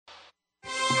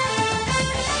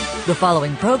The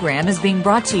following program is being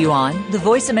brought to you on the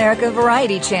Voice America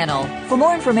Variety Channel. For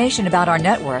more information about our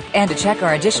network and to check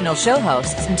our additional show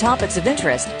hosts and topics of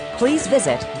interest, please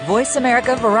visit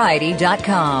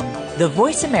voiceamericavariety.com. The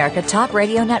Voice America Talk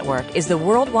Radio Network is the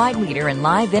worldwide leader in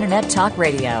live Internet talk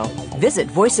radio. Visit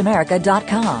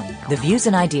voiceamerica.com. The views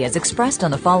and ideas expressed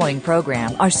on the following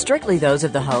program are strictly those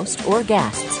of the host or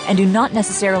guests and do not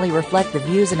necessarily reflect the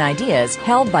views and ideas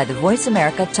held by the Voice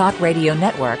America Talk Radio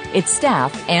Network, its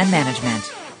staff, and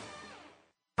management.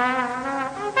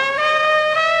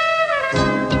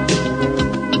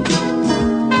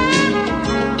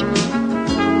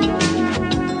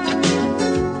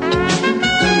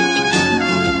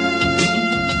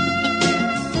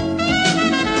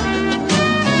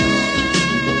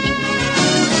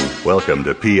 Welcome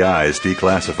to PI's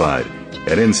Declassified,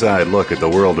 an inside look at the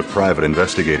world of private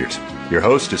investigators. Your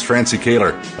host is Francie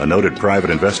Kaler, a noted private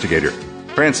investigator.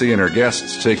 Francie and her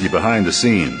guests take you behind the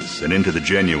scenes and into the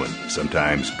genuine,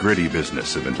 sometimes gritty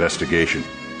business of investigation.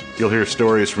 You'll hear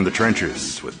stories from the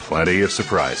trenches with plenty of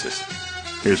surprises.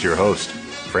 Here's your host,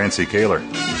 Francie Kaler.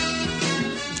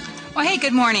 Well, hey,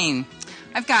 good morning.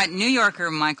 I've got New Yorker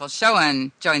Michael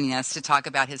Schoen joining us to talk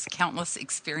about his countless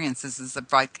experiences as a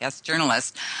broadcast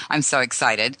journalist. I'm so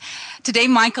excited. Today,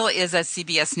 Michael is a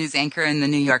CBS News anchor in the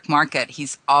New York market.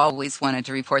 He's always wanted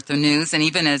to report the news, and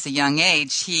even as a young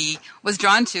age, he was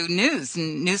drawn to news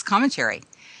and news commentary.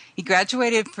 He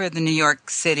graduated from the New York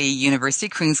City University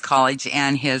Queens College,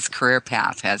 and his career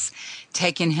path has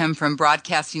taken him from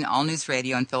broadcasting all news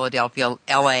radio in Philadelphia,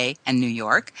 LA, and New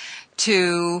York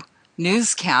to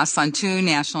newscasts on two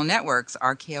national networks,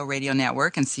 RKO Radio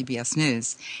Network and CBS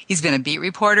News. He's been a beat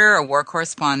reporter, a war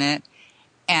correspondent,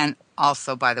 and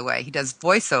also, by the way, he does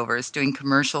voiceovers, doing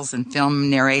commercials and film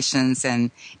narrations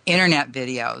and internet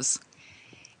videos.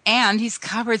 And he's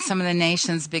covered some of the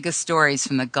nation's biggest stories,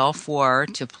 from the Gulf War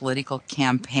to political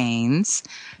campaigns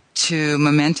to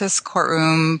momentous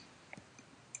courtroom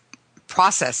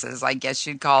processes, I guess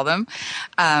you'd call them.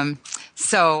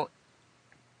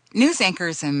 News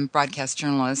anchors and broadcast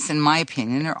journalists, in my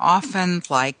opinion, are often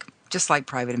just like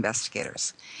private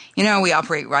investigators. You know, we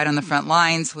operate right on the front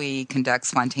lines. We conduct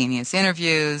spontaneous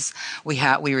interviews. We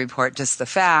report just the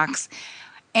facts.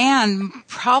 And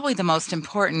probably the most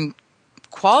important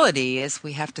quality is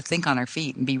we have to think on our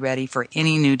feet and be ready for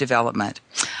any new development.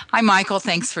 Hi, Michael.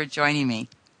 Thanks for joining me.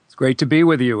 It's great to be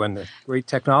with you, and the great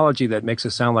technology that makes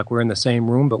us sound like we're in the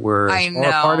same room, but we're as far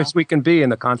apart as we can be in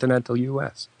the continental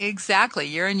U.S. Exactly.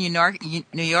 You're in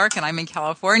New York, and I'm in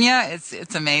California.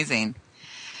 It's amazing.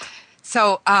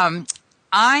 So I'm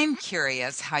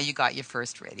curious how you got your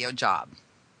first radio job.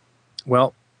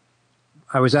 Well,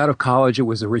 I was out of college. It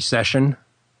was a recession.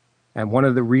 And one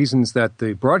of the reasons that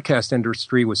the broadcast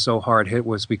industry was so hard hit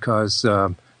was because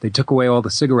they took away all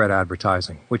the cigarette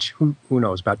advertising, which, who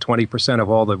knows, about 20% of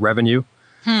all the revenue.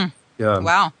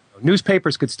 Wow.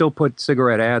 Newspapers could still put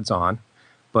cigarette ads on,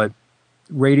 but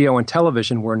radio and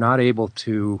television were not able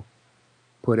to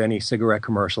put any cigarette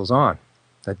commercials on.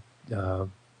 That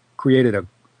created a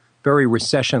very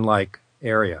recession-like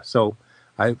area. So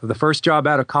the first job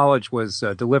out of college was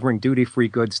delivering duty-free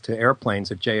goods to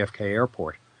airplanes at JFK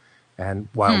Airport. And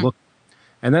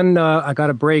and then I got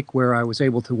a break where I was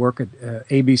able to work at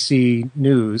ABC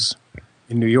News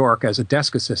in New York as a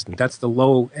desk assistant. That's the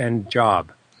low-end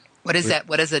job. What is that?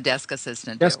 What does a desk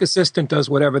assistant do? Desk assistant does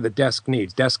whatever the desk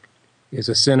needs. Desk is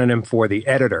a synonym for the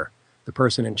editor, the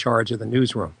person in charge of the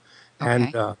newsroom.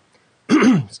 Okay.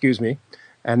 And excuse me.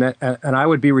 And I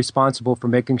would be responsible for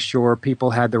making sure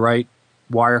people had the right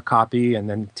wire copy and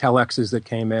then telexes that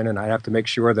came in, and I'd have to make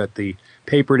sure that the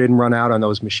paper didn't run out on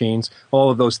those machines.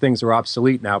 All of those things are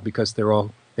obsolete now because they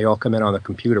all come in on the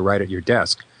computer right at your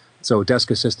desk. So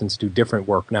desk assistants do different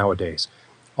work nowadays.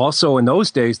 Also, in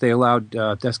those days, they allowed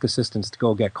desk assistants to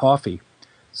go get coffee.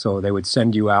 So they would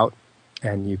send you out,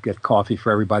 and you get coffee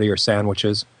for everybody or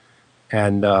sandwiches.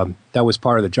 And that was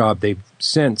part of the job. They've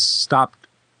since stopped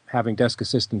having desk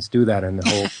assistants do that in the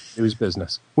whole news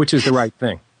business, which is the right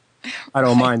thing. I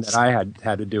don't mind that I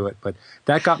had to do it, but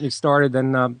that got me started.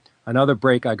 Then another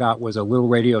break I got was a little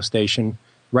radio station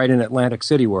right in Atlantic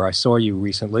City where I saw you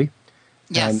recently.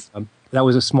 Yes. And that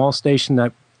was a small station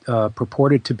that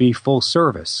purported to be full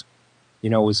service. You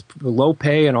know, it was low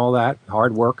pay and all that,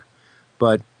 hard work,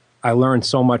 but I learned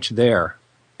so much there.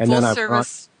 And full then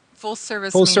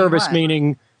service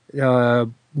meaning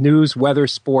news, weather,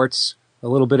 sports, a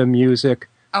little bit of music,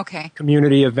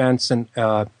 community events, and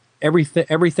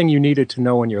everything you needed to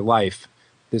know in your life,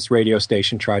 this radio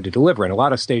station tried to deliver. And a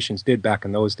lot of stations did back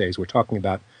in those days. We're talking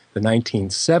about the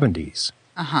 1970s.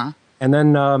 Uh-huh. And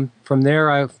then from there,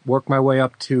 I worked my way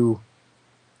up to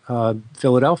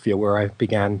Philadelphia, where I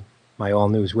began my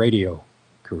all-news radio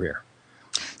career.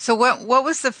 So what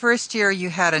was the first year you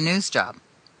had a news job?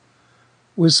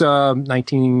 It was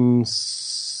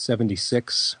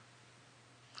 1976.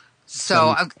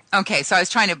 So, okay, so I was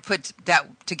trying to put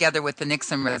that together with the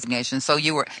Nixon resignation. So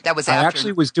that was after. I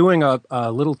actually was doing a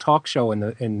little talk show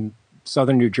in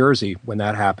southern New Jersey when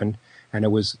that happened, and it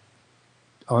was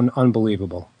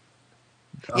unbelievable.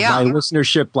 Yeah. My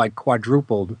listenership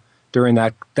quadrupled during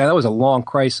that. That was a long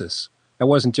crisis. That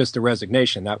wasn't just a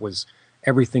resignation. That was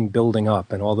everything building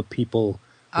up, and all the people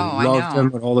who loved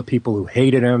him, and all the people who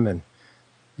hated him, and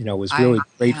it was really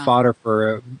great fodder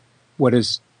for what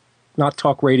is not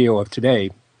talk radio of today,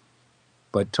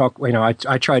 but talk.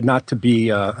 I tried not to be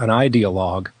an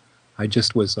ideologue. I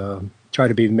just was try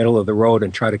to be the middle of the road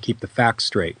and try to keep the facts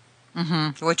straight.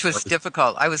 Mm-hmm. Which was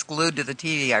difficult. I was glued to the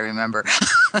TV, I remember.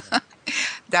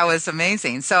 That was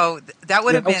amazing. So that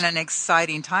would have been an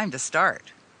exciting time to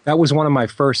start. That was one of my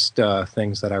first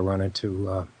things that I run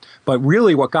into. But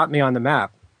really what got me on the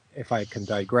map, if I can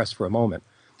digress for a moment,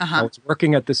 I was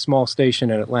working at this small station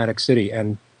in Atlantic City,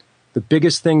 and the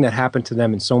biggest thing that happened to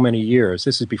them in so many years,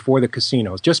 this is before the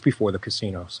casinos, just before the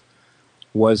casinos,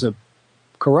 was a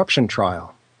corruption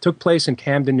trial. It took place in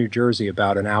Camden, New Jersey,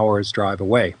 about an hour's drive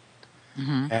away.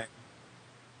 Mm-hmm. And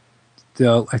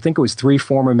I think it was 3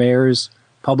 former mayors,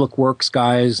 public works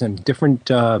guys, and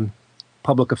different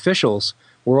public officials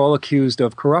were all accused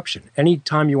of corruption.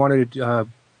 Anytime you wanted to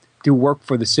do work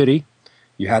for the city,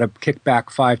 you had to kick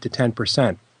back 5 to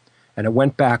 10%. And it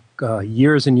went back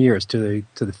years and years to the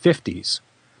 50s.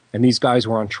 And these guys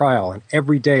were on trial. And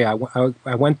every day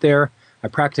I went there, I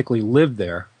practically lived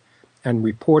there and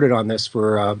reported on this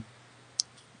for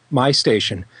my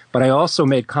station. But I also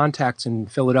made contacts in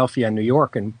Philadelphia and New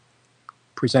York and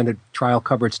presented trial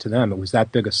coverage to them. It was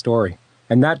that big a story.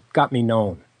 And that got me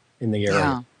known in the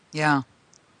area. Yeah.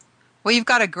 Well, you've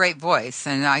got a great voice,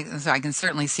 and I can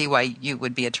certainly see why you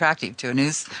would be attractive to a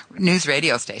news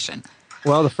radio station.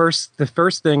 Well, the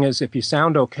first thing is if you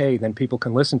sound okay, then people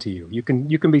can listen to you. You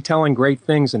can be telling great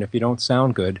things, and if you don't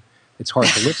sound good, it's hard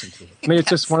to listen to. I mean, it's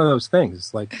just one of those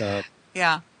things.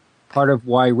 Part of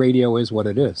why radio is what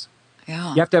it is.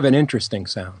 Yeah. You have to have an interesting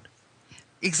sound.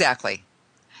 Exactly.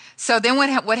 So then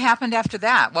what happened after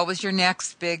that? What was your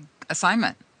next big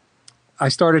assignment? I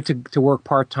started to work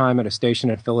part-time at a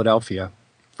station in Philadelphia.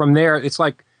 From there, it's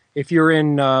like if you're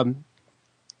in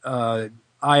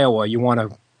Iowa, you want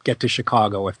to get to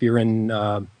Chicago. If you're in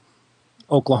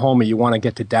Oklahoma, you want to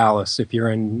get to Dallas. If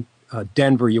you're in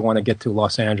Denver, you want to get to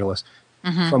Los Angeles.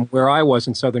 Mm-hmm. From where I was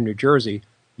in southern New Jersey,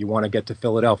 you want to get to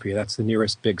Philadelphia. That's the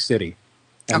nearest big city.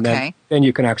 And then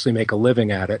you can actually make a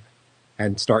living at it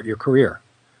and start your career.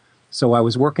 So I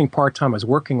was working part-time. I was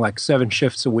working like 7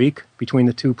 shifts a week between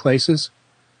the 2 places.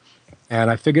 And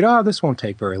I figured, this won't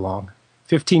take very long.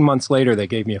 15 months later, they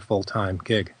gave me a full-time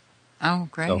gig. Oh,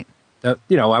 great. So,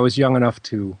 I was young enough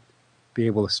to be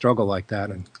able to struggle like that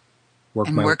and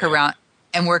work around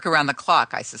the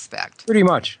clock, I suspect. Pretty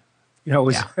much. It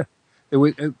was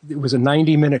it was a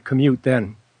 90-minute commute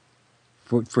then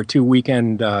for 2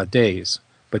 weekend days.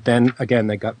 But then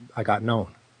again, I got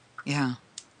known. Yeah.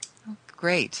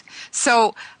 Great.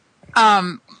 So,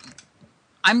 I'm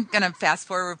going to fast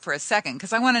forward for a second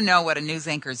because I want to know what a news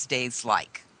anchor's day's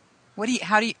like. What do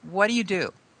you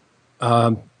do?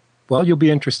 Well, you'll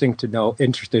be interested to know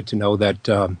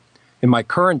that in my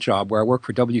current job, where I work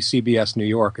for WCBS New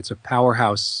York, it's a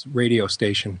powerhouse radio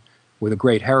station with a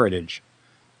great heritage,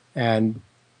 and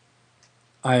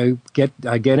I get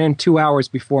in 2 hours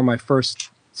before my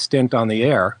first stint on the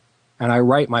air, and I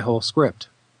write my whole script.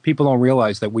 People don't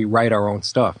realize that we write our own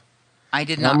stuff. I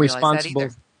did not realize that either.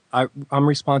 I'm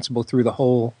responsible through the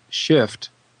whole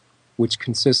shift, which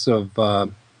consists of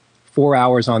 4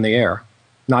 hours on the air.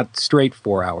 Not straight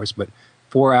 4 hours, but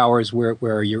 4 hours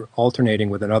where you're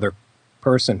alternating with another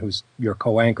person who's your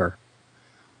co-anchor.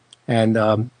 And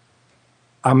I'm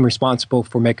responsible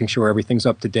for making sure everything's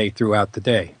up to date throughout the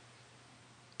day.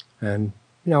 And,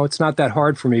 it's not that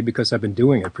hard for me because I've been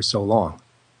doing it for so long.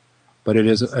 But it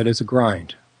is a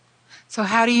grind. So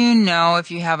how do you know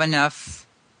if you have enough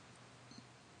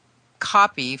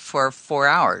copy for 4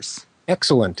 hours?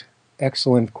 Excellent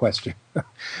question.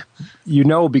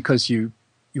 Because you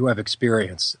have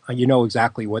experience. You know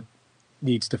exactly what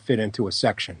needs to fit into a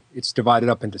section. It's divided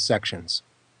up into sections.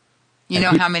 You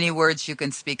know how many words you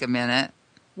can speak a minute?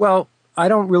 Well, I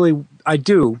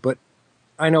do, but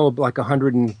I know like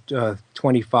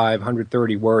 125,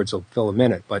 130 words will fill a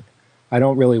minute, but I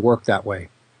don't really work that way.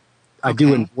 I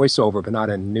do in voiceover, but not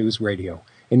in news radio.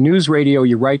 In news radio,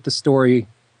 you write the story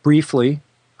briefly.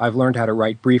 I've learned how to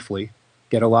write briefly,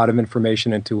 get a lot of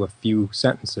information into a few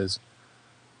sentences.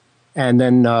 And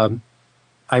then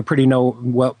I pretty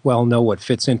well know what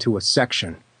fits into a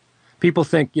section. People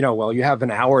think, well, you have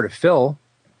an hour to fill.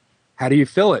 How do you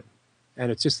fill it?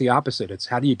 And it's just the opposite. It's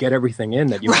how do you get everything in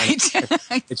that you right.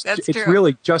 want? It's true.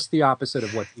 Really just the opposite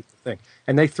of what people think.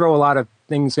 And they throw a lot of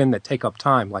things in that take up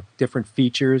time, like different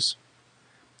features.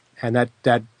 And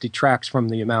that detracts from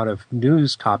the amount of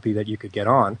news copy that you could get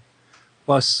on.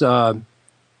 Plus,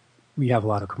 we have a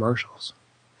lot of commercials.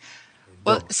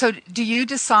 Well, so do you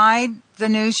decide the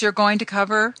news you're going to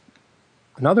cover?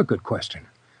 Another good question.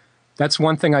 That's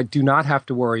one thing I do not have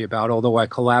to worry about, although I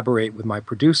collaborate with my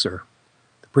producer.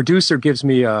 The producer gives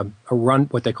me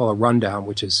what they call a rundown,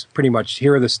 which is pretty much,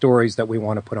 here are the stories that we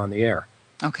want to put on the air.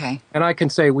 Okay. And I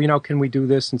can say, can we do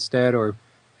this instead?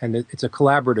 And it's a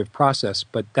collaborative process,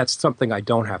 but that's something I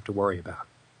don't have to worry about.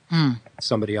 It's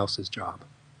somebody else's job.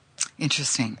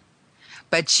 Interesting.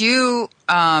 But you're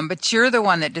the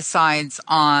one that decides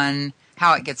on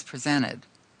how it gets presented.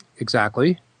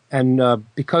 Exactly. And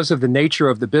because of the nature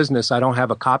of the business, I don't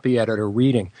have a copy editor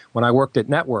reading. When I worked at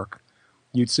Network,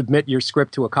 you'd submit your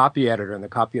script to a copy editor, and the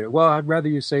copy editor, well, I'd rather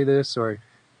you say this, or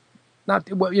not.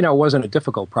 Well, it wasn't a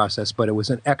difficult process, but it was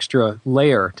an extra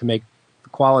layer to make the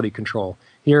quality control.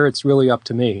 Here, it's really up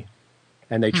to me,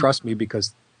 and they trust me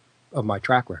because of my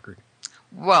track record.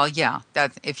 Well, yeah,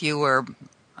 that if you were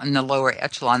in the lower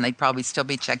echelon, they'd probably still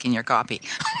be checking your copy.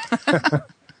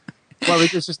 Well,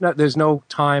 there's no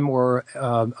time or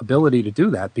ability to do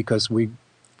that because we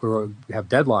have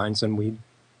deadlines and we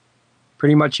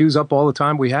pretty much use up all the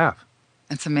time we have.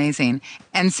 That's amazing.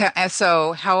 And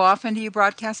so how often do you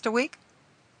broadcast a week?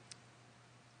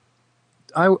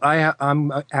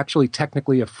 I'm actually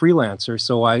technically a freelancer,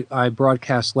 so I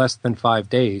broadcast less than 5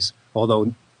 days,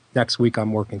 although next week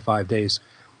I'm working 5 days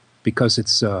because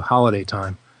it's holiday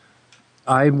time.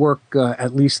 I work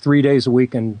at least 3 days a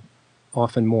week and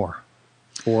often more,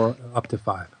 4 up to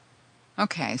 5.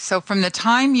 Okay, so from the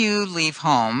time you leave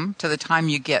home to the time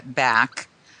you get back,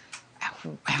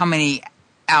 how many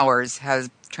hours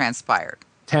has transpired?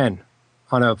 10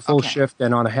 on a full shift,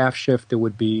 and on a half shift it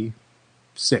would be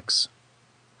 6.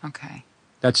 Okay.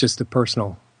 That's just the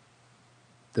personal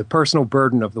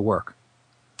burden of the work.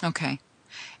 Okay.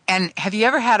 And have you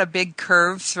ever had a big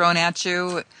curve thrown at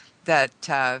you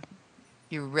that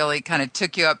you really kind of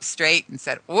took you up straight and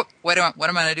said, what am I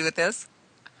going to do with this?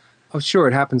 Oh, sure.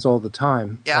 It happens all the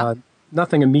time. Yeah.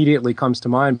 Nothing immediately comes to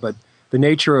mind, but the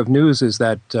nature of news is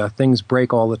that things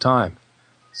break all the time.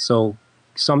 So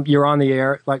you're on the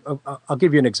air. Like I'll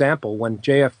give you an example. When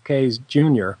JFK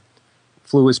Jr.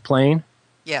 flew his plane,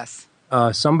 yes,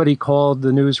 somebody called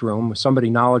the newsroom, somebody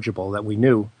knowledgeable that we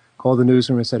knew, called the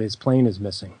newsroom and said his plane is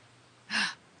missing.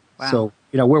 Wow. So,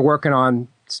 we're working on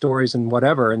stories and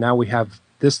whatever, and now we have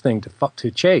this thing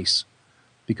to chase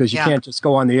because you can't just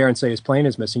go on the air and say his plane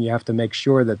is missing. You have to make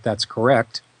sure that that's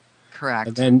correct. Correct.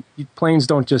 And then planes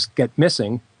don't just get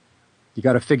missing. You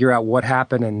got to figure out what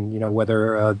happened and,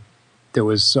 whether there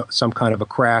was some kind of a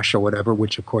crash or whatever,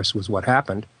 which, of course, was what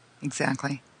happened.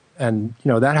 Exactly. And,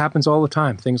 that happens all the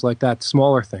time, things like that,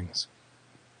 smaller things.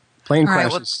 Plane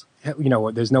crashes,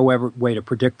 there's no way to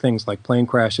predict things like plane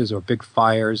crashes or big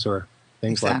fires or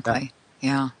things like that. Exactly.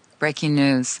 Yeah. Breaking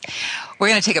news. We're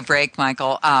going to take a break,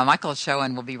 Michael. Michael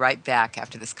Schoen will be right back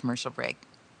after this commercial break.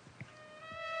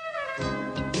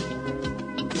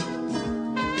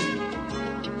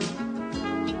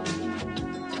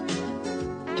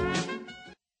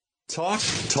 Talk,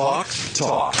 talk,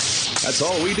 talk. That's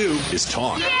all we do is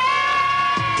talk.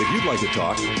 If you'd like to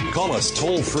talk, call us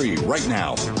toll-free right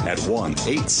now at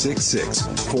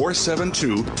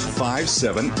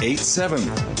 1-866-472-5787.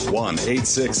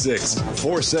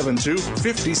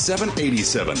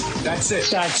 1-866-472-5787. That's it.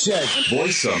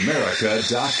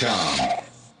 VoiceAmerica.com.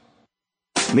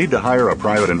 Need to hire a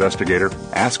private investigator?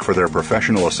 Ask for their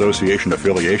professional association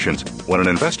affiliations. When an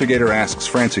investigator asks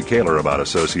Francie Kaler about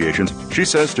associations, she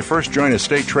says to first join a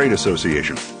state trade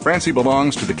association. Francie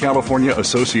belongs to the California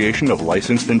Association of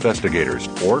Licensed Investigators,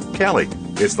 or CALI.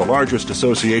 It's the largest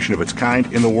association of its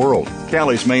kind in the world.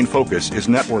 CALI's main focus is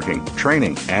networking,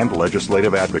 training, and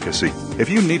legislative advocacy. If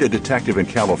you need a detective in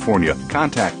California,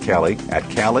 contact CALI at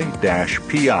cali-pi.org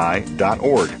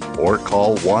or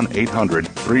call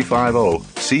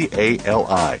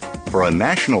 1-800-350-CALI. For a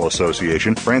national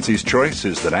association, Francie's choice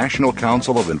is the National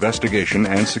Council of Investigation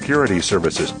and Security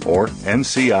Services, or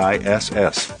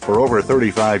NCISS. For over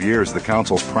 35 years, the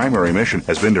Council's primary mission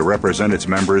has been to represent its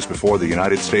members before the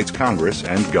United States Congress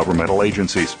and governmental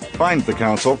agencies. Find the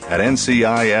Council at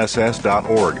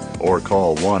nciss.org or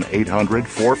call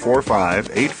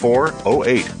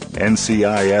 1-800-445-8408.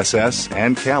 NCISS,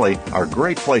 and Cali are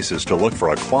great places to look for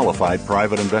a qualified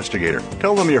private investigator.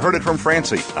 Tell them you heard it from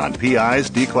Francie on PIs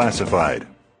Declassified.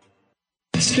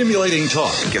 Stimulating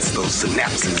talk gets those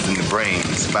synapses in the brain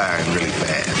firing really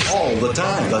fast. All the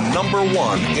time. The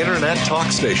 #1 Internet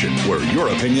talk station where your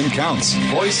opinion counts.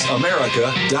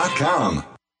 VoiceAmerica.com.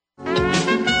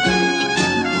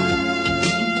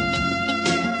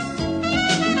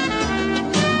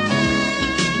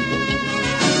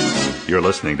 You're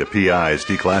listening to PIs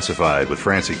Declassified with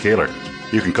Francie Kaler.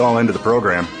 You can call into the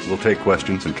program. We'll take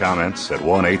questions and comments at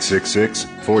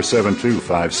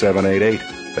 1-866-472-5788.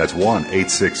 That's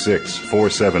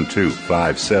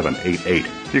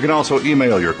 1-866-472-5788. You can also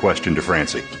email your question to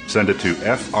Francie. Send it to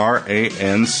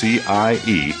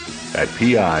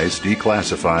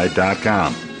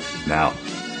francie@pisdeclassified.com. Now,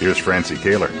 here's Francie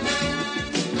Kaler.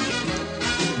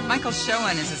 Michael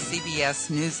Schoen is a CBS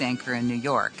news anchor in New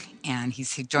York, and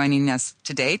he's joining us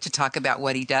today to talk about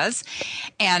what he does.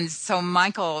 And so,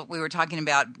 Michael, we were talking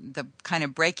about the kind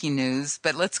of breaking news,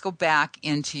 but let's go back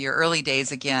into your early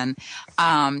days again.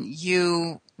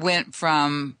 You went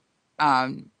from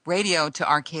radio to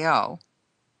RKO.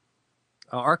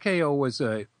 RKO was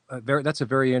that's a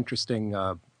very interesting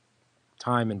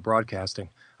time in broadcasting.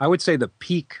 I would say the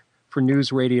peak for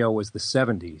news radio was the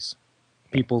 70s.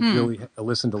 People really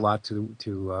listened a lot to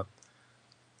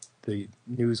the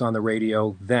news on the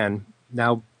radio then.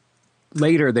 Now,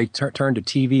 later they turned to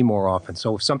TV more often.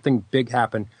 So if something big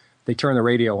happened, they turned the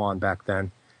radio on back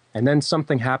then. And then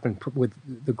something happened with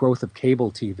the growth of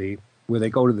cable TV where they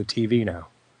go to the TV now.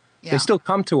 Yeah. They still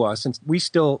come to us, and we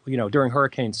still, during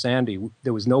Hurricane Sandy,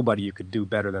 there was nobody you could do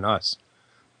better than us.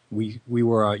 We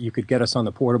were, you could get us on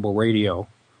the portable radio.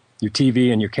 Your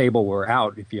TV and your cable were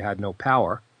out if you had no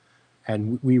power.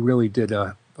 And we really did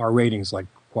our ratings like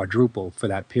quadruple for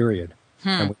that period.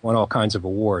 And we won all kinds of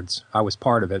awards. I was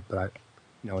part of it, but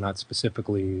not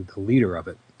specifically the leader of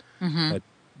it. But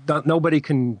nobody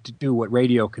can do what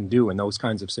radio can do in those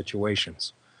kinds of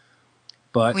situations.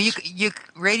 But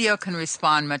radio can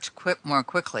respond much more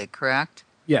quickly, correct?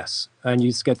 Yes, and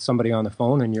you just get somebody on the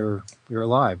phone and you're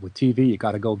alive. With TV, you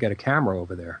got to go get a camera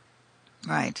over there.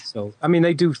 Right. So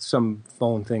they do some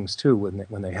phone things too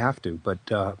when they have to, but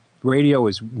radio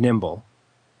is nimble,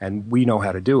 and we know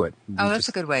how to do it. That's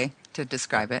a good way to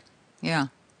describe it. Yeah,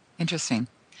 interesting.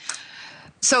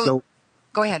 So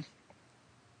go ahead.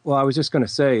 Well, I was just going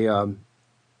to say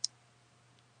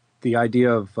the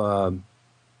idea of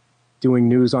doing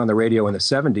news on the radio in the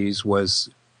 70s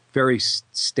was very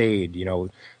staid.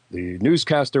 The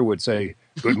newscaster would say,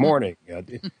 "Good morning."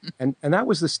 and that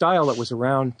was the style that was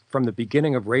around from the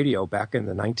beginning of radio back in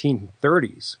the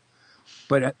 1930s.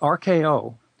 But at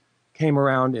RKO came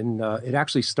around, and it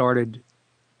actually started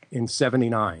in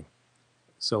 79.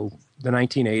 So the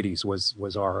 1980s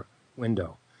was our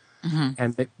window.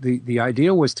 And the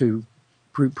idea was to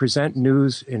present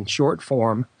news in short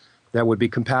form that would be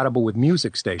compatible with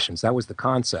music stations. That was the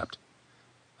concept.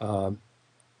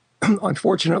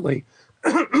 Unfortunately,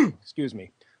 excuse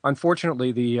me.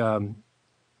 Unfortunately, the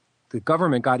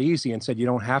government got easy and said you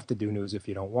don't have to do news if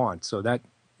you don't want. So that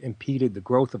impeded the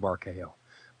growth of RKO.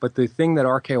 But the thing that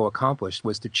RKO accomplished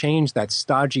was to change that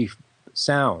stodgy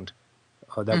sound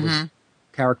that was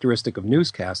characteristic of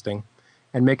newscasting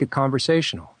and make it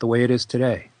conversational, the way it is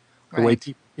today. The way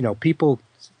people,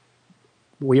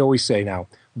 we always say now,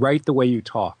 write the way you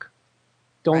talk.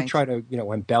 Don't try to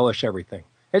embellish everything.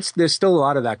 There's still a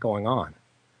lot of that going on.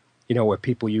 Where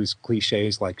people use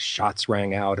cliches like shots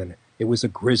rang out and it was a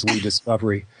grisly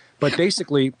discovery. But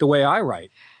basically, the way I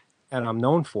write, and I'm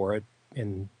known for it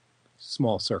in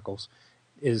small circles,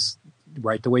 is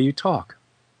write the way you talk.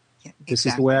 Yeah, this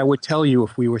is the way I would tell you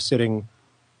if we were sitting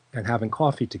and having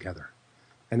coffee together.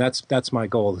 And that's my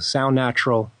goal, to sound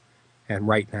natural and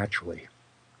write naturally.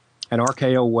 And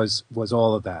RKO was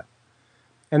all of that.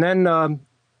 And then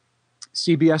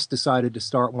CBS decided to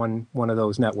start one of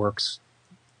those networks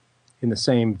in the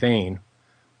same vein,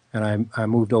 and I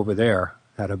moved over there,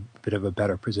 had a bit of a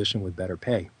better position with better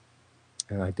pay.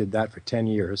 And I did that for 10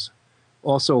 years.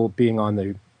 Also being on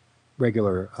the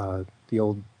regular, the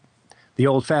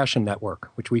old-fashioned network,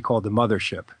 which we called the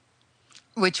mothership.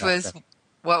 Which was,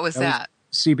 what was that?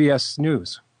 CBS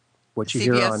News. What you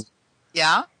hear on...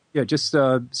 Yeah? Yeah, just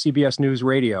CBS News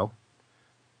Radio.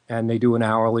 And they do an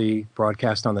hourly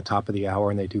broadcast on the top of the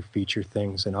hour, and they do feature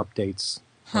things and updates.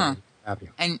 Have you.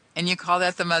 And you call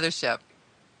that the mothership?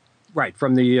 Right,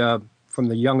 from the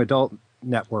young adult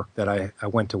network that I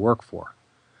went to work for.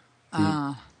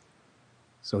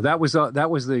 So that was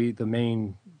the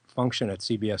main function at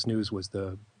CBS News, was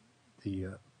the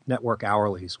network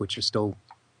hourlies, which are still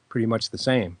pretty much the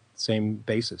same. same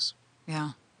basis.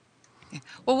 Yeah.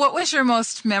 Well, what was your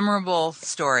most memorable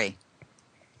story?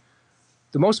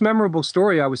 The most memorable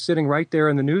story, I was sitting right there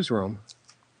in the newsroom,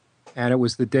 and it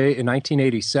was the day in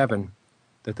 1987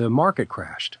 that the market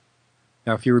crashed.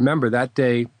 Now, if you remember, that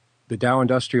day, the Dow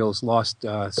Industrials lost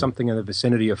something in the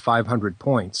vicinity of 500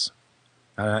 points,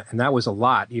 and that was a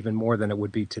lot, even more than it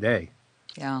would be today.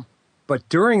 Yeah. But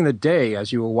during the day,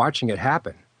 as you were watching it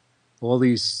happen, all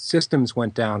these systems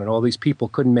went down, and all these people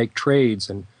couldn't make trades,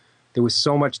 and there was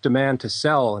so much demand to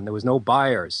sell, and there was no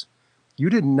buyers. You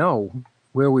didn't know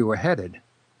where we were headed.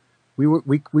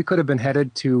 We could have been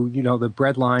headed to, the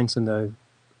bread lines and the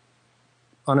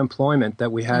unemployment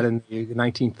that we had in the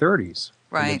 1930s.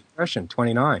 Right. The Depression,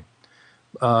 29.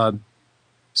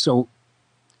 So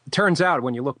it turns out,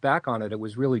 when you look back on it, it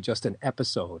was really just an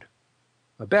episode.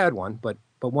 A bad one, but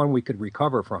one we could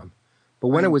recover from. But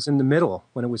when it was in the middle,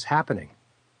 when it was happening,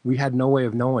 we had no way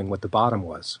of knowing what the bottom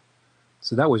was.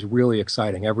 So that was really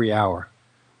exciting every hour.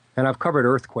 And I've covered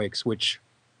earthquakes, which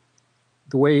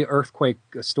the way earthquake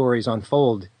stories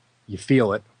unfold, you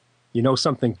feel it. You know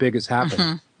something big has happened.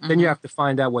 Mm-hmm. Then you have to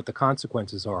find out what the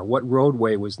consequences are. What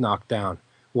roadway was knocked down?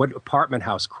 What apartment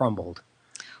house crumbled?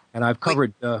 And I've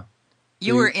covered...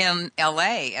 you were in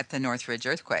L.A. at the Northridge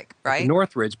earthquake, right?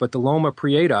 Northridge, but the Loma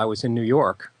Prieta, I was in New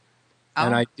York. Oh.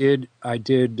 And I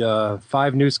did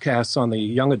 5 newscasts on the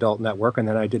young adult network, and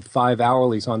then I did 5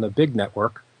 hourlies on the big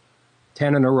network,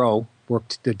 10 in a row,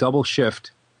 worked the double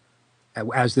shift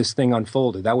as this thing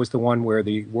unfolded. That was the one where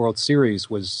the World Series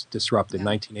was disrupted in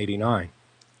 1989.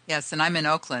 Yes, and I'm in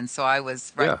Oakland, so I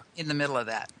was in the middle of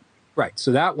that. Right,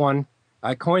 so that one,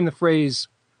 I coined the phrase,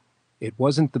 it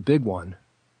wasn't the big one,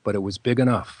 but it was big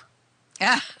enough.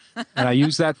 Yeah. And I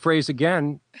used that phrase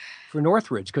again for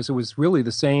Northridge, because it was really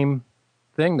the same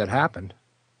thing that happened.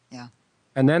 Yeah.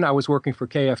 And then I was working for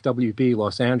KFWB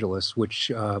Los Angeles,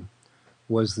 which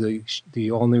was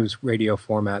the all-news radio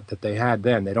format that they had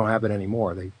then. They don't have it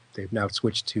anymore. They've now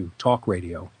switched to talk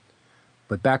radio.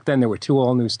 But back then there were 2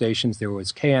 all-news stations. There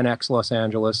was KNX Los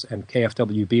Angeles and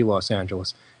KFWB Los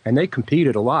Angeles, and they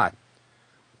competed a lot.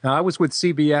 Now, I was with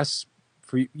CBS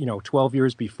for 12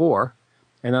 years before,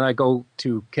 and then I go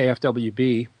to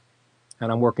KFWB,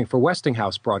 and I'm working for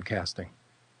Westinghouse Broadcasting.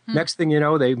 Next thing you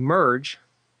know, they merge.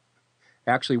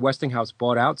 Actually, Westinghouse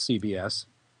bought out CBS,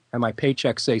 and my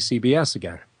paychecks say CBS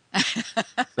again.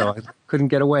 So I couldn't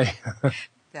get away.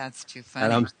 That's too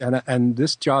funny. And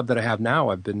this job that I have now,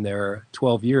 I've been there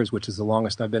 12 years, which is the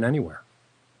longest I've been anywhere.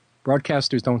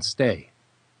 Broadcasters don't stay.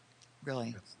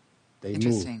 Really? They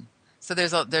Interesting. move. So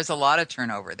there's a lot of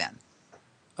turnover then.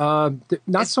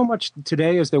 Not so much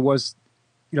today as there was.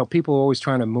 People are always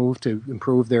trying to move to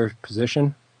improve their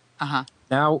position. Uh-huh.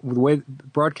 Now, the way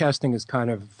broadcasting is kind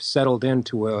of settled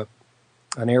into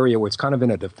an area where it's kind of in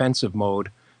a defensive mode,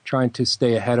 trying to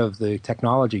stay ahead of the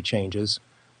technology changes,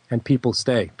 and people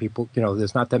stay.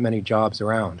 There's not that many jobs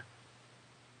around.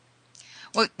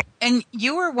 Well, and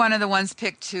you were one of the ones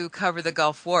picked to cover the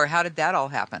Gulf War. How did that all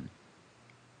happen?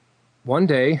 One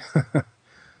day,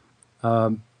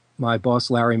 my boss,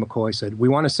 Larry McCoy, said, "We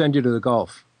want to send you to the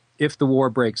Gulf if the war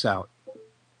breaks out,"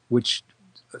 which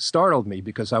startled me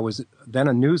because I was then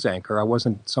a news anchor. I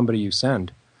wasn't somebody you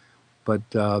send. But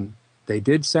they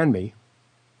did send me.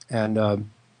 And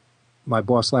my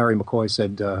boss, Larry McCoy,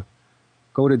 said,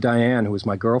 go to Diane, who was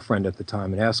my girlfriend at the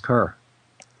time, and ask her.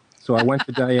 So I went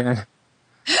to Diane.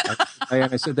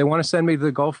 I said, they want to send me to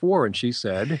the Gulf War. And she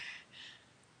said,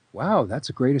 wow, that's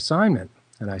a great assignment.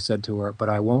 And I said to her, but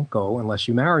I won't go unless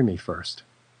you marry me first.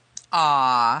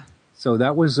 Ah. So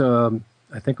that was,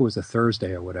 I think it was a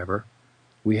Thursday or whatever.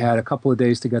 We had a couple of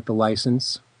days to get the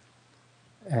license.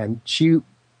 And she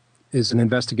is an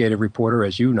investigative reporter,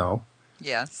 as you know.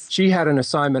 Yes. She had an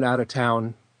assignment out of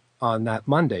town on that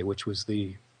Monday, which was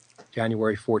the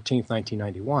January 14th,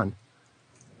 1991.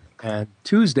 And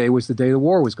Tuesday was the day the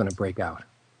war was going to break out.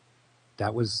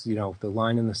 That was, the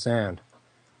line in the sand.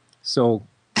 So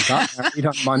we got married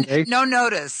on Monday. No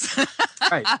notice.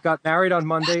 Right. Got married on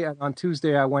Monday, and on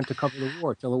Tuesday I went to cover the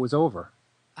war till it was over.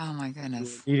 Oh, my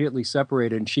goodness. We immediately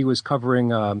separated, and she was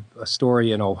covering a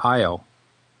story in Ohio.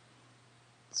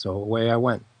 So away I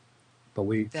went. But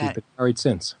we've been married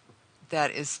since.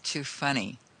 That is too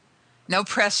funny. No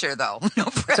pressure, though. No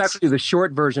pressure. It's actually the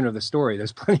short version of the story.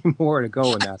 There's plenty more to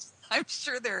go in that. I'm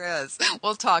sure there is.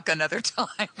 We'll talk another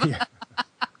time. Yeah.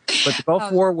 But the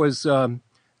Gulf War was the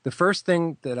first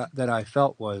thing that I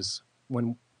felt was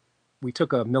when we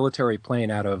took a military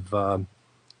plane out of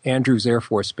Andrews Air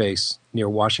Force Base near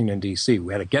Washington, D.C.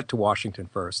 We had to get to Washington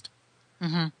first.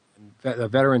 Mm-hmm. A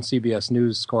veteran CBS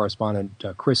News correspondent,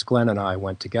 Chris Glenn, and I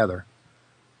went together.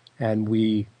 And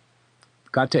we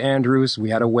got to Andrews. We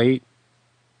had to wait,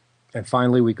 and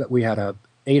finally we had a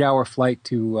 8-hour flight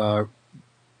to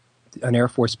an Air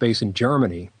Force base in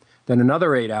Germany, then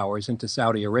another 8 hours into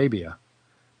Saudi Arabia.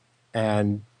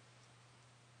 And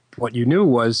what you knew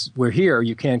was, we're here,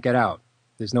 you can't get out.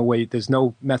 There's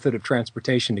no method of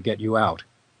transportation to get you out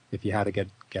if you had to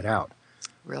get out.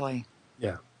 Really?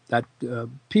 Yeah. That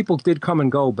people did come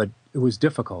and go, but it was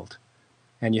difficult.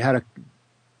 And you had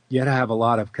to have a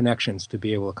lot of connections to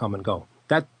be able to come and go.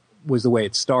 That was the way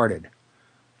it started.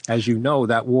 As you know,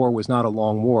 that war was not a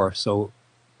long war, so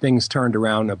things turned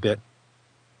around a bit.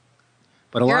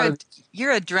 But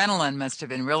your adrenaline must have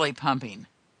been really pumping.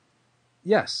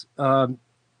 Yes.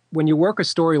 When you work a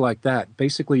story like that,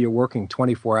 basically you're working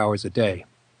 24 hours a day.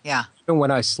 Yeah. Even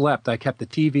when I slept, I kept the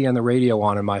TV and the radio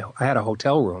on I had a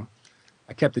hotel room.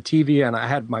 I kept the TV, and I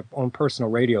had my own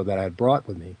personal radio that I had brought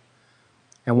with me.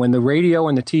 And when the radio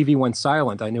and the TV went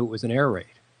silent, I knew it was an air raid.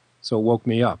 So it woke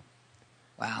me up.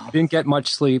 Wow. I didn't get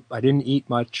much sleep. I didn't eat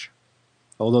much.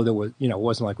 Although there was, it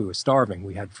wasn't like we were starving.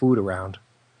 We had food around.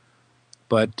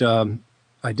 But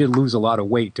I did lose a lot of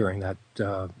weight during that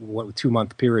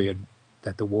 2-month period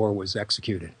that the war was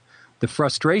executed. The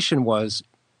frustration was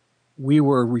we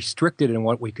were restricted in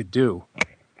what we could do.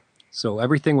 So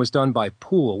everything was done by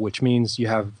pool, which means you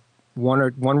have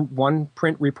one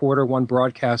print reporter, one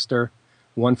broadcaster,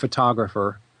 one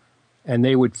photographer, and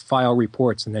they would file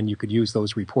reports, and then you could use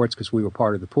those reports because we were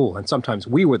part of the pool. And sometimes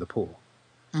we were the pool.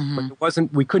 Mm-hmm.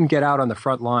 But we couldn't get out on the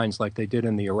front lines like they did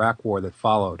in the Iraq war that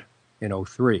followed in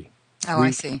 2003. Oh,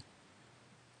 I see.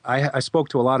 I spoke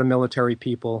to a lot of military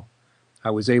people. I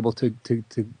was able to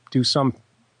do some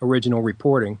original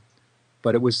reporting,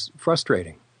 but it was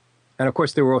frustrating. And, of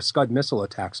course, there were Scud missile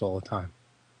attacks all the time.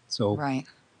 So right.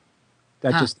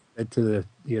 That just led to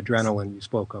the adrenaline you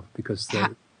spoke of. Because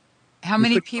how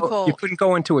many people... You couldn't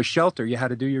go into a shelter. You had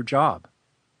to do your job.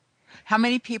 How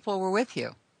many people were with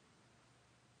you?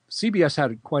 CBS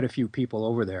had quite a few people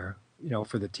over there,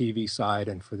 for the TV side.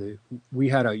 And we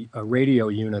had a radio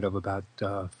unit of about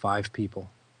 5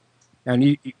 people.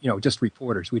 And, just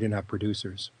reporters. We didn't have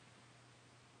producers.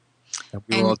 And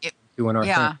we were all doing our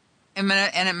thing.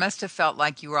 And it must have felt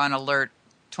like you were on alert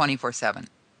 24/7.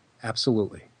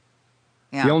 Absolutely.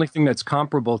 Yeah. The only thing that's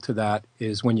comparable to that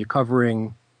is when you're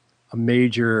covering a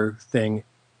major thing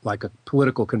like a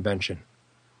political convention.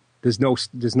 There's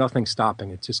nothing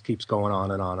stopping. It just keeps going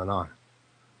on and on and on.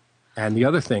 And the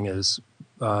other thing is,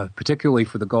 particularly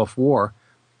for the Gulf War,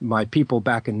 my people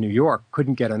back in New York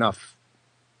couldn't get enough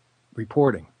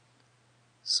reporting.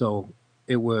 So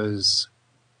it was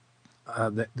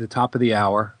the top of the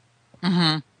hour.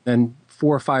 Mm-hmm. Then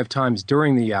 4 or 5 times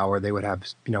during the hour, they would have,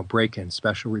 break-in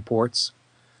special reports.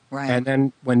 Right. And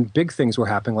then when big things were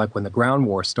happening, like when the ground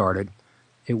war started,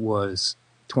 it was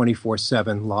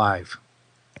 24/7 live.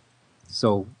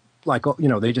 So,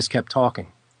 they just kept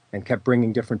talking and kept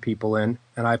bringing different people in,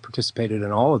 and I participated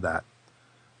in all of that.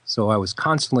 So I was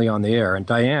constantly on the air. And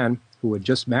Diane, who had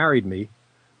just married me,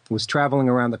 was traveling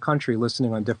around the country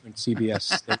listening on different CBS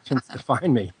stations to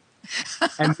find me.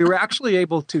 And we were actually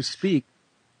able to speak.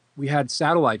 We had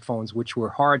satellite phones, which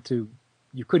were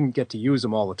you couldn't get to use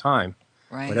them all the time.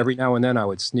 Right. But every now and then I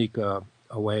would sneak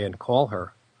away and call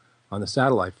her on the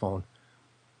satellite phone,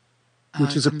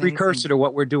 which is a precursor to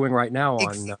what we're doing right now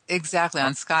on... exactly,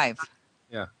 on Skype.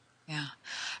 Yeah. Yeah.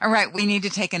 All right, we need to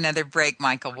take another break,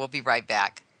 Michael. We'll be right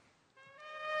back.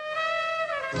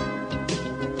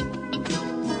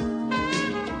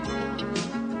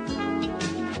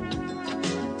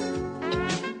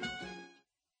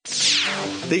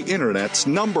 The Internet's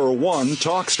 #1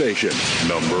 talk station.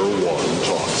 #1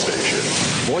 talk station.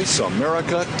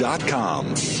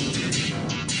 VoiceAmerica.com.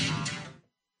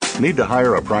 Need to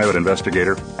hire a private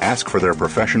investigator? Ask for their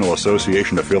professional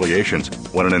association affiliations.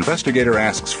 When an investigator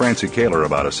asks Francie Kaler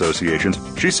about associations,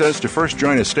 she says to first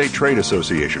join a state trade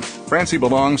association. Francie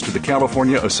belongs to the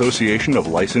California Association of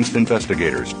Licensed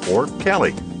Investigators, or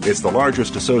CALI. It's the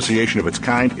largest association of its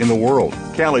kind in the world.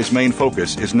 CALI's main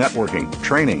focus is networking,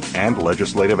 training, and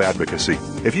legislative advocacy.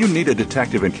 If you need a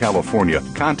detective in California,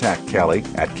 contact CALI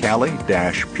at cali-pi.org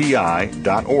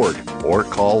or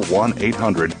call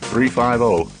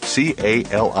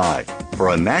 1-800-350-CALI. For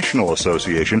a national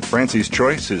association, Francie's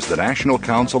choice is the National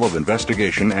Council of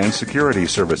Investigation and Security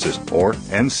Services, or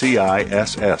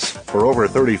NCISS. For over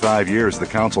 35 years, the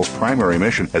Council's primary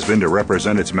mission has been to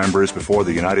represent its members before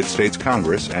the United States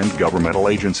Congress and governmental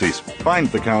agencies.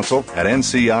 Find the Council at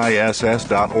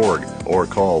nciss.org or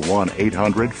call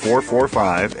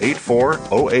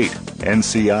 1-800-445-8408.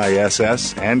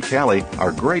 NCISS and CALI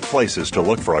are great places to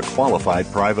look for a qualified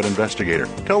private investigator.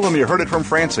 Tell them you heard it from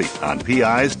Francie on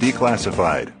PI's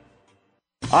Declassified.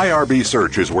 IRB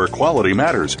Search is where quality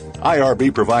matters.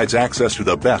 IRB provides access to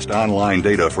the best online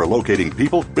data for locating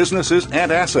people, businesses,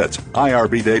 and assets.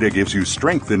 IRB data gives you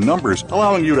strength in numbers,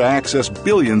 allowing you to access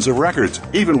billions of records.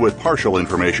 Even with partial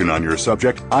information on your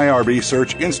subject, IRB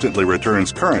Search instantly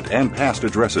returns current and past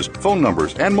addresses, phone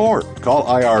numbers, and more. Call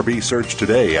IRB Search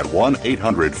today at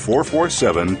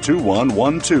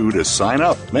 1-800-447-2112 to sign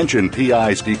up. Mention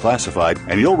PIs Declassified,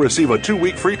 and you'll receive a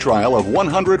 2-week free trial of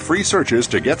 100 free searches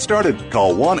to get started.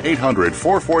 Call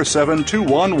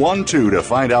 1-800-447-2112 to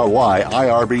find out why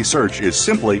IRB Search is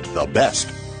simply the best.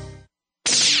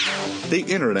 The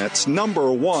Internet's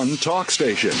 #1 talk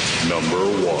station.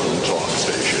 #1 talk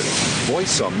station.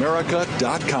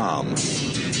 VoiceAmerica.com.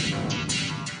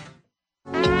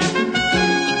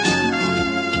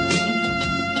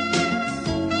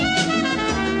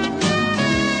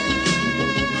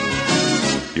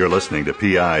 You're listening to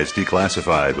PIs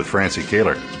Declassified with Francie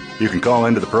Kaler. You can call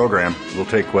into the program. We'll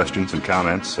take questions and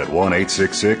comments at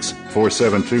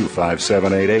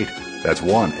 1-866-472-5788. That's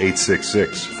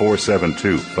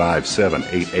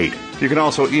 1-866-472-5788. You can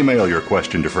also email your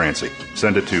question to Francie.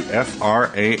 Send it to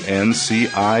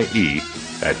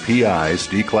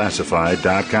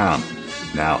francie@pisdeclassified.com.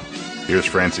 Now, here's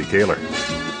Francie Kaler.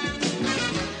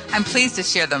 I'm pleased to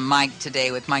share the mic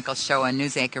today with Michael Schoen,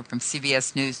 news anchor from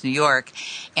CBS News New York.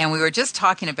 And we were just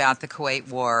talking about the Kuwait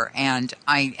War, and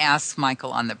I asked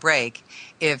Michael on the break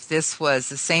if this was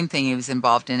the same thing he was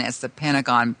involved in as the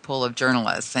Pentagon pool of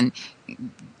journalists. And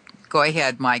go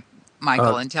ahead,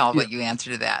 Michael, and tell what you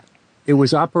answer to that. It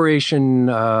was Operation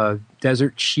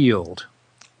Desert Shield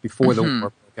before the war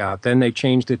broke out. Then they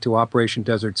changed it to Operation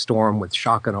Desert Storm with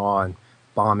shock and awe and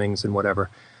bombings and whatever.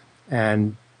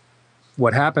 And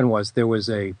what happened was there was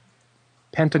a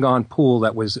Pentagon pool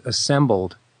that was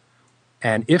assembled,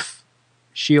 and if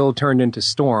Shield turned into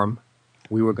Storm,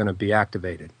 we were going to be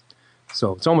activated.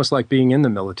 So it's almost like being in the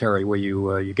military, where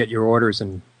you get your orders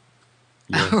and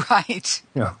right.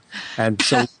 You know, and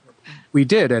so we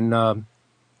did, and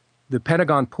the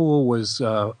Pentagon pool was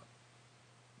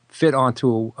fit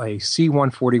onto a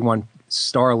C-141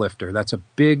 Starlifter. That's a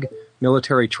big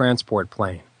military transport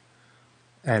plane,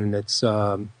 and it's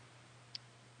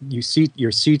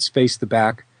your seats face the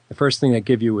back. The first thing they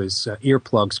give you is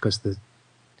earplugs, because the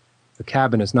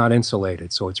cabin is not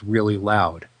insulated, so it's really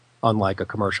loud, unlike a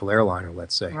commercial airliner,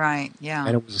 let's say. Right, yeah.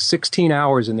 And it was 16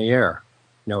 hours in the air,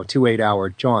 2 8-hour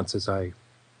jaunts, as I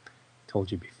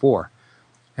told you before.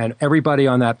 And everybody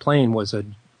on that plane was a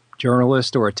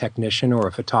journalist or a technician or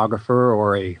a photographer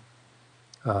or a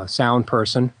sound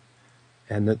person.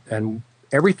 And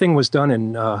everything was done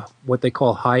in what they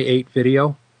call high 8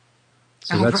 video.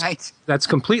 So that's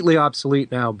completely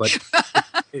obsolete now, but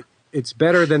it's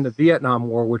better than the Vietnam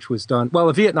War, which was done. Well,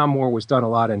 the Vietnam War was done a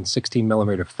lot in 16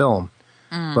 millimeter film,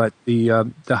 but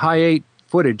the high 8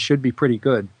 footage should be pretty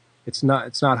good. It's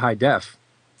not high def,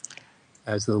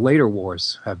 as the later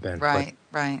wars have been. Right,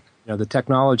 but, right. The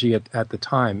technology at the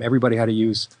time, everybody had to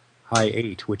use high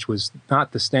 8, which was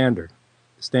not the standard.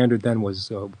 The standard then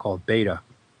was called beta.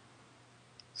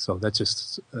 So that's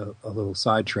just a little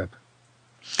side trip.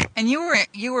 And you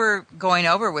were going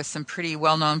over with some pretty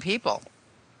well-known people.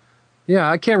 Yeah,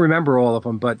 I can't remember all of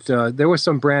them, but there were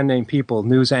some brand-name people,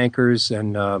 news anchors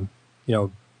and,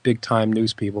 big-time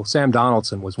news people. Sam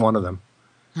Donaldson was one of them.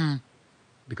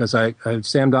 Because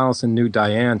Sam Donaldson knew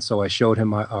Diane, so I showed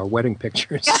him our wedding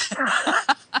pictures.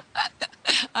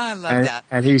 I love that.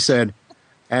 And he said,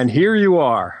 and here you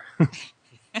are.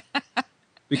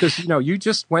 Because, you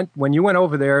just when you went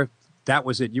over there, that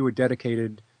was it. You were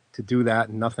dedicated to do that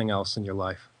and nothing else in your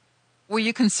life. Were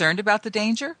you concerned about the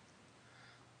danger?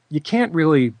 You can't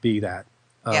really be that.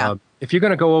 Yeah. If you're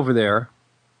going to go over there,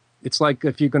 it's like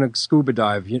if you're going to scuba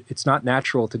dive, it's not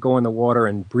natural to go in the water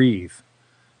and breathe.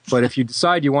 But if you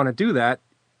decide you want to do that,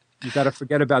 you got to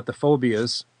forget about the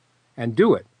phobias and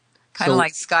do it. Kind of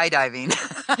like skydiving.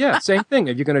 Yeah, same thing.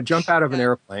 If you're going to jump out of an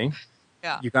airplane,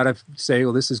 you got to say,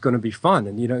 well, this is going to be fun.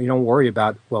 And you don't worry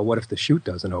about, well, what if the chute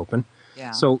doesn't open?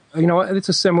 Yeah. So, it's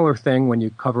a similar thing when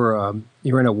you cover,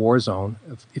 you're in a war zone.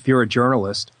 If you're a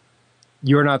journalist,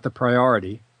 you're not the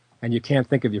priority, and you can't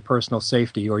think of your personal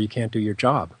safety or you can't do your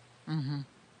job. Mm-hmm.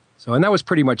 So, and that was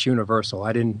pretty much universal.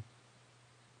 I didn't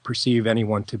perceive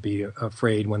anyone to be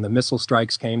afraid. When the missile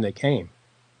strikes came, they came.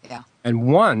 Yeah.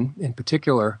 And one in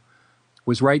particular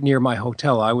was right near my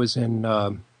hotel. I was in,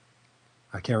 I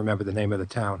can't remember the name of the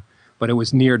town, but it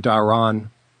was near Dhahran,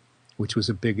 which was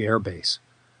a big air base.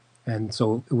 And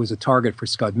so it was a target for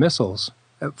Scud missiles.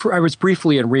 I was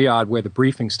briefly in Riyadh where the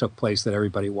briefings took place that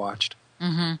everybody watched.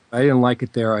 Mm-hmm. I didn't like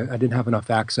it there. I didn't have enough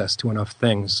access to enough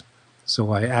things.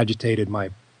 So I agitated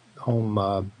my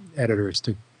home editors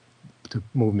to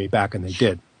move me back, and they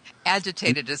did.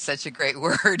 Agitated is such a great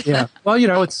word. Yeah. Well,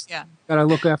 it's Yeah. got to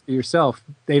look after yourself.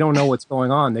 They don't know what's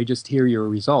going on. They just hear your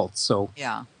results. So,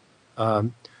 Yeah.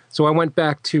 so I went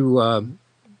back to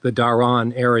the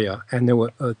Dhahran area, and there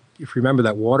were, if you remember,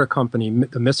 that water company,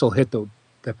 the missile hit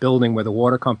that building where the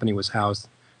water company was housed,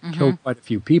 killed quite a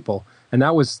few people, and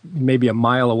that was maybe a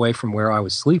mile away from where I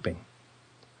was sleeping.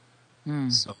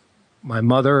 So my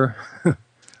mother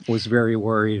was very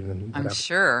worried, and I'm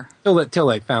sure. Till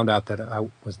they found out that I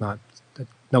was not,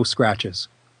 no scratches.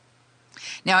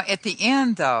 Now, at the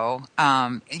end, though,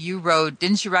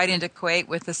 didn't you ride into Kuwait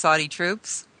with the Saudi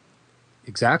troops?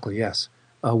 Exactly, yes.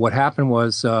 What happened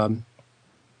was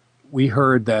we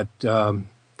heard that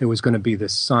there was going to be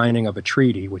this signing of a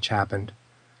treaty, which happened,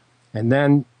 and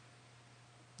then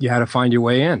you had to find your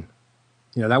way in.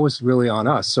 That was really on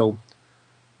us. So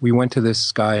we went to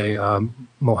this guy,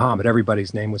 Mohammed.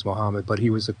 Everybody's name was Mohammed, but he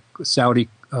was a Saudi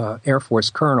Air Force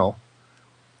colonel.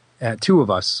 Two of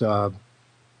us, a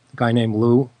guy named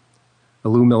Lou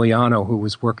Miliano, who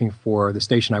was working for the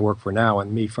station I work for now,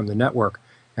 and me from the network.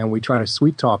 And we tried to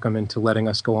sweet talk him into letting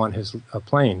us go on his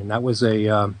plane. And that was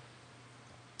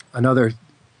another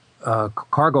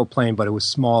cargo plane, but it was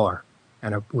smaller,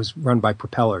 and it was run by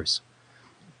propellers.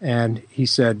 And he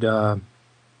said,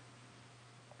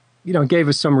 gave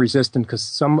us some resistance because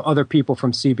some other people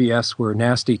from CBS were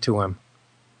nasty to him.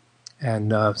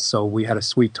 And so we had a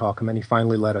sweet talk him, and he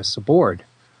finally let us aboard.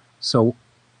 So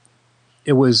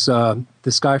it was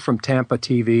this guy from Tampa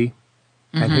TV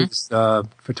and his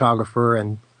photographer,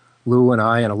 and Lou and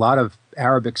I, and a lot of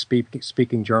Arabic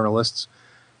speaking journalists.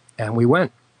 And we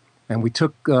went, and we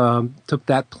took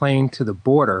that plane to the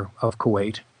border of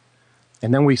Kuwait,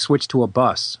 and then we switched to a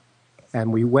bus.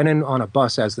 And we went in on a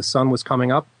bus as the sun was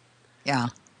coming up. Yeah.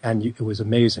 And it was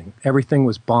amazing. Everything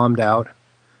was bombed out.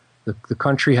 The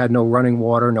country had no running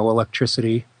water, no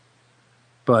electricity.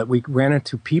 But we ran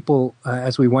into people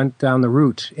as we went down the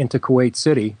route into Kuwait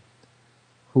City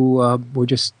who were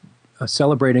just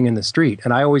celebrating in the street.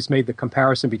 And I always made the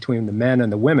comparison between the men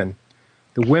and the women.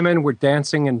 The women were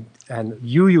dancing and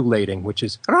ululating, which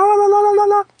is la la la la la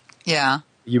la. Yeah.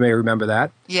 You may remember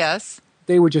that. Yes.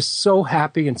 They were just so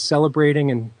happy and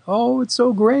celebrating, and it's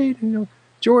so great,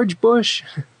 George Bush.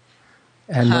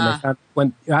 And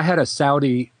when I had a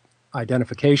Saudi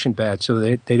identification badge, so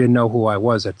they didn't know who I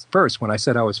was at first. When I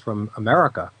said I was from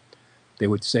America, they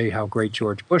would say how great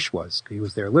George Bush was. He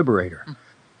was their liberator.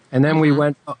 And then we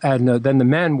went, and then the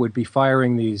men would be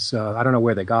firing these, I don't know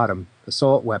where they got them,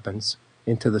 assault weapons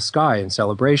into the sky in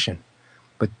celebration.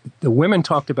 But the women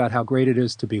talked about how great it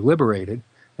is to be liberated,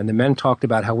 and the men talked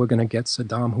about how we're going to get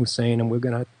Saddam Hussein and we're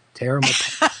going to tear him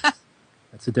apart.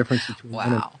 That's the difference between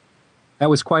men and... That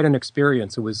was quite an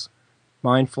experience. It was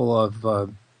mindful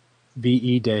of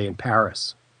VE Day in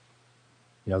Paris.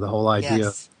 The whole idea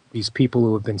of these people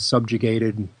who have been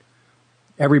subjugated. And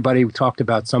everybody talked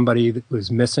about somebody that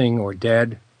was missing or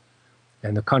dead,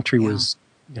 and the country was,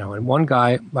 and one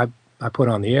guy I put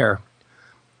on the air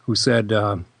who said,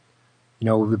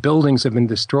 the buildings have been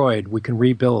destroyed. We can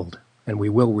rebuild, and we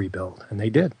will rebuild. And they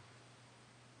did.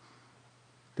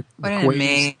 What an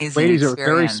amazing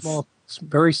experience. Are a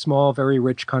very small, very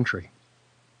rich country.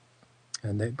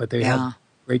 But they had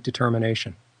great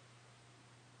determination.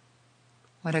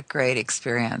 What a great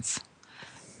experience.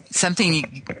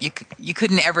 Something you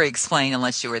couldn't ever explain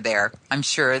unless you were there. I'm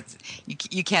sure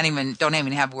you don't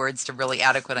even have words to really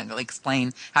adequately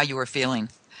explain how you were feeling.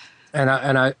 And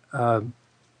I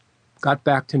got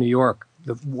back to New York.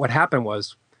 What happened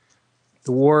was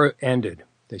the war ended.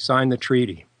 They signed the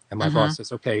treaty. And my boss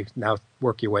says, okay, now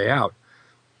work your way out.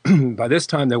 By this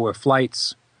time, there were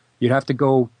flights. You'd have to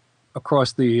go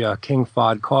across the King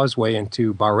Fahd Causeway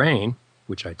into Bahrain,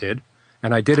 which I did.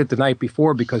 And I did it the night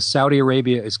before because Saudi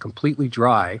Arabia is completely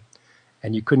dry,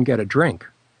 and you couldn't get a drink.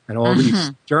 And all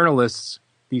these journalists,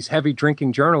 these heavy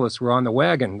drinking journalists, were on the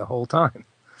wagon the whole time.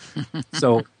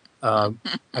 So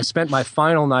I spent my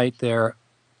final night there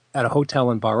at a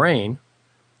hotel in Bahrain,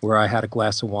 where I had a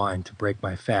glass of wine to break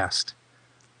my fast.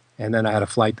 And then I had a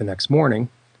flight the next morning,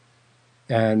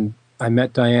 and I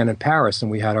met Diane in Paris, and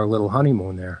we had our little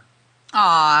honeymoon there.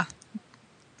 Aw,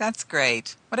 that's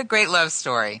great. What a great love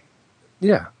story.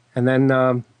 Yeah, and then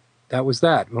that was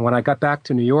that. And when I got back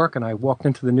to New York and I walked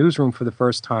into the newsroom for the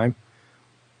first time,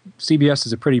 CBS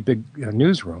is a pretty big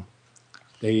newsroom.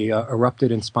 They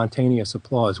erupted in spontaneous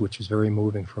applause, which was very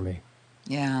moving for me.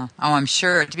 Yeah. Oh, I'm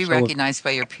sure. To be recognized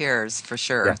by your peers, for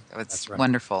sure. Yeah, it's right.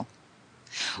 wonderful.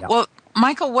 Yeah. Well,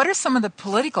 Michael, what are some of the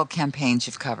political campaigns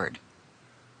you've covered?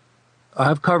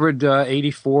 I've covered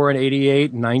 84 and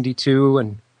 88 and 92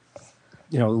 and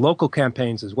local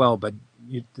campaigns as well, but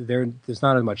there's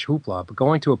not as much hoopla. But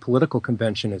going to a political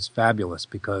convention is fabulous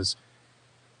because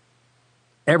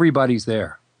everybody's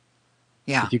there.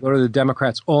 Yeah. If you go to the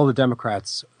Democrats, all the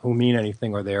Democrats who mean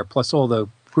anything are there, plus all the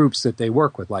groups that they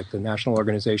work with, like the National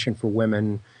Organization for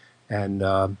Women and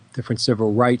different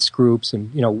civil rights groups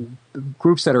and,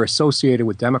 groups that are associated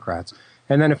with Democrats.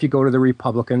 And then if you go to the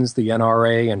Republicans, the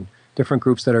NRA and different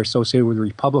groups that are associated with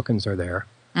Republicans are there.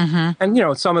 Mm-hmm.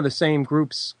 And, some of the same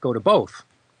groups go to both.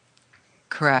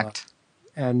 Correct.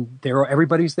 And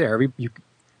everybody's there.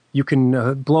 You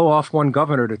can blow off one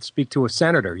governor to speak to a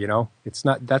senator,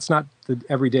 That's not the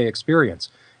everyday experience.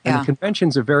 And the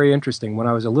conventions are very interesting. When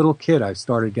I was a little kid, I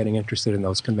started getting interested in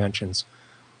those conventions.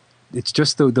 It's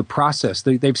just the process.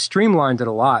 They've streamlined it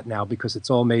a lot now because it's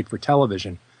all made for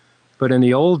television. But in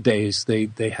the old days,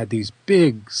 they had these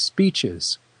big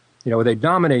speeches. They'd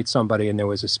nominate somebody and there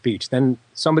was a speech. Then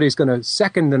somebody's going to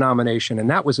second the nomination, and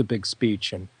that was a big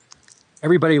speech. And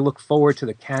everybody looked forward to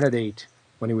the candidate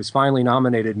when he was finally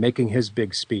nominated making his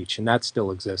big speech, and that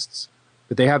still exists.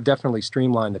 But they have definitely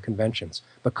streamlined the conventions.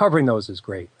 But covering those is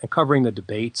great. And covering the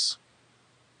debates,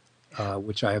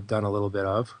 which I have done a little bit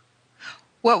of.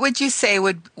 What would you say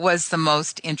was the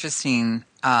most interesting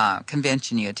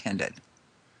convention you attended?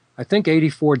 I think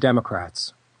 84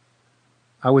 Democrats.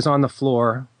 I was on the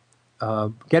floor.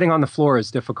 Getting on the floor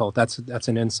is difficult. That's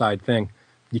an inside thing.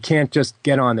 You can't just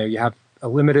get on there. You have a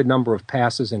limited number of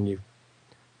passes, and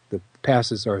the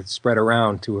passes are spread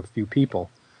around to a few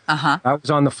people. Uh-huh. I was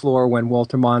on the floor when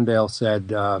Walter Mondale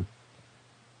said,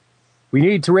 "We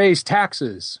need to raise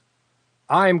taxes.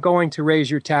 I am going to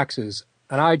raise your taxes.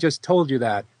 And I just told you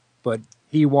that, but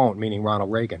he won't," meaning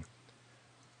Ronald Reagan.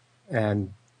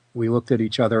 And we looked at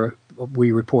each other,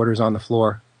 we reporters on the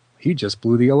floor. He just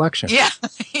blew the election. Yeah.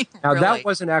 Now, really? That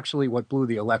wasn't actually what blew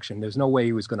the election. There's no way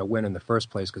he was going to win in the first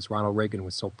place because Ronald Reagan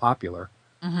was so popular.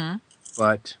 Mm-hmm.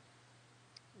 But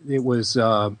it was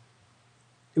a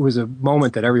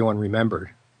moment that everyone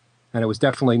remembered, and it was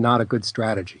definitely not a good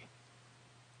strategy.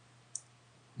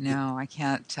 No, I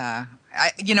can't.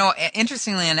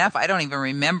 Interestingly enough, I don't even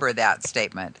remember that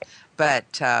statement.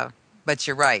 But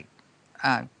you're right.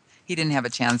 He didn't have a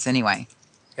chance anyway.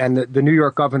 And the New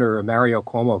York governor, Mario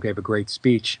Cuomo, gave a great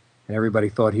speech, and everybody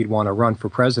thought he'd want to run for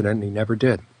president, and he never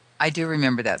did. I do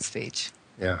remember that speech.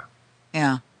 Yeah.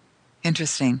 Yeah.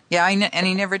 Interesting. Yeah, and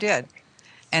he never did.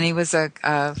 And he was a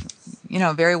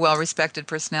very well-respected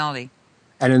personality.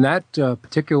 And in that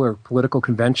particular political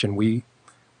convention, we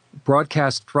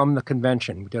broadcast from the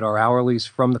convention. We did our hourlies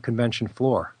from the convention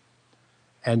floor.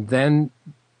 And then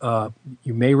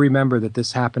you may remember that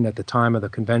this happened at the time of the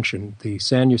convention, the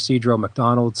San Ysidro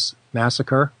McDonald's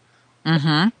massacre.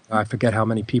 Mm-hmm. I forget how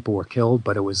many people were killed,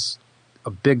 but it was a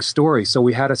big story. So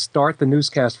we had to start the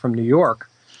newscast from New York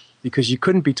because you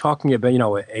couldn't be talking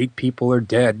about, 8 people are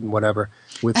dead and whatever,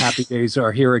 with Happy Days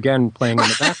Are Here Again playing in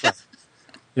the background.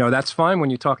 That's fine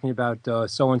when you're talking about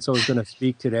so-and-so is going to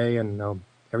speak today and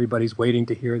everybody's waiting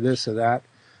to hear this or that.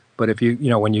 But if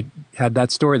when you had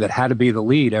that story that had to be the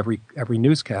lead every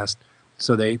newscast,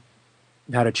 so they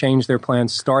had to change their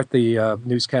plans, start the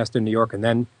newscast in New York, and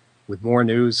then with more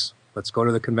news, let's go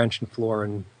to the convention floor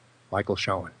and Michael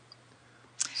Schoen.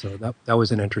 So that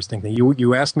was an interesting thing.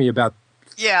 You asked me about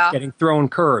getting thrown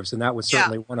curves, and that was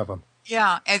certainly one of them.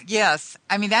 Yeah, yes.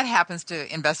 I mean, that happens to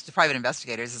private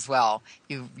investigators as well.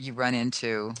 You run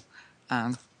into,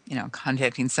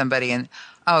 contacting somebody and,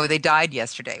 they died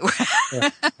yesterday. Yeah,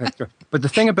 that's true. But the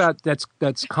thing about that's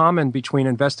common between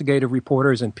investigative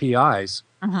reporters and PIs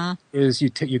Mm-hmm. is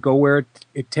you go where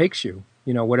it takes you,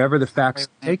 whatever the facts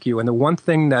take you. And the one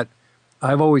thing that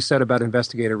I've always said about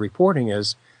investigative reporting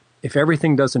is if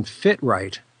everything doesn't fit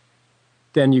right,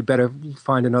 then you better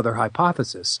find another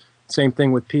hypothesis. Same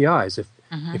thing with PIs. If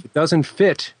it doesn't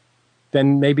fit,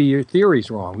 then maybe your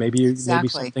theory's wrong. Maybe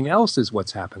something else is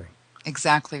what's happening.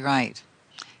 Exactly right.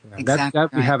 That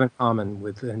we have in common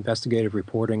with investigative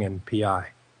reporting and PI.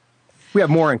 We have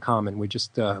more in common. We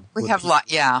just we have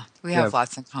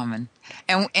lots in common,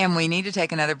 and we need to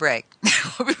take another break.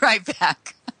 We'll be right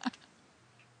back.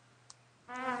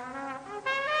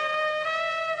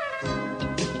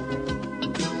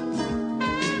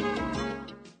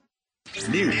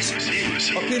 News,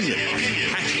 opinion,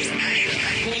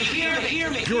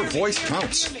 your voice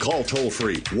counts. Call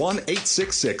toll-free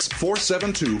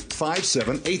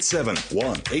 1-866-472-5787.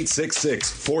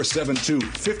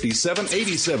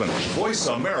 1-866-472-5787.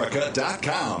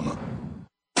 VoiceAmerica.com.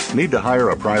 Need to hire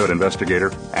a private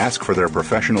investigator? Ask for their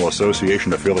professional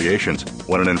association affiliations.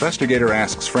 When an investigator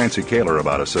asks Francie Kaler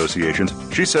about associations,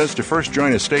 she says to first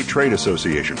join a state trade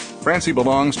association. Francie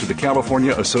belongs to the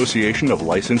California Association of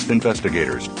Licensed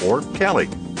Investigators, or CALI.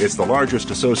 It's the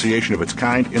largest association of its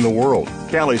kind in the world.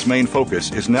 CALI's main focus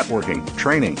is networking,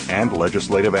 training, and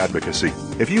legislative advocacy.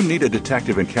 If you need a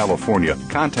detective in California,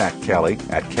 contact CALI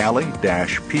at cali-pi.org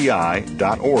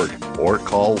or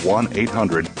call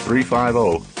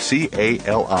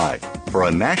 1-800-350-CALI. For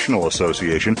a national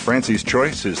association, Francie's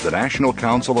choice is the National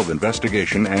Council of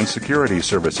Investigation and Security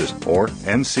Services, or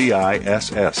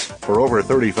NCISS. For over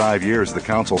 35 years, the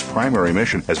Council's primary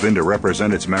mission has been to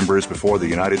represent its members before the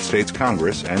United States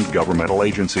Congress and governmental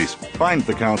agencies. Find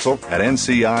the Council at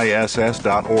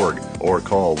nciss.org or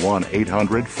call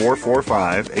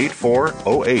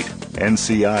 1-800-445-8408.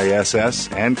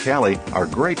 NCISS and CALI are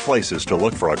great places to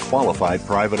look for a qualified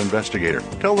private investigator.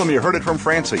 Tell them you heard it from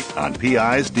Francie on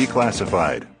PI's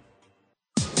Declassified.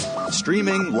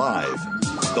 Streaming live,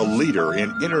 the leader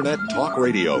in Internet talk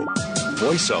radio,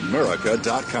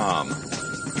 voiceamerica.com.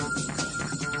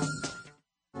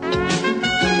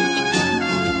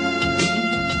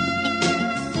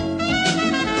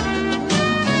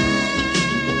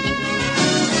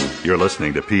 You're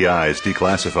listening to PI's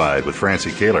Declassified with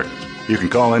Francie Kaler. You can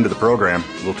call into the program.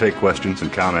 We'll take questions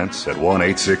and comments at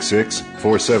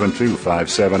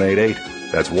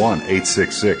 1-866-472-5788. That's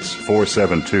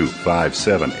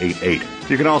 1-866-472-5788.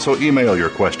 You can also email your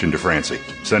question to Francie.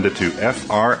 Send it to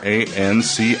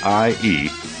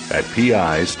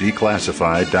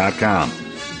francie@pisdeclassified.com.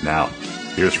 Now,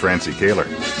 here's Francie Kaler.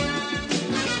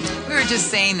 We were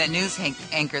just saying that news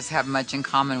anchors have much in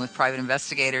common with private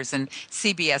investigators, and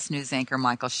CBS news anchor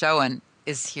Michael Schoen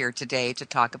is here today to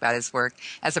talk about his work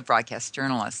as a broadcast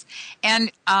journalist.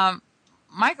 And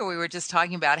Michael, we were just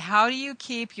talking about, how do you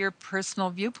keep your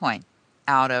personal viewpoint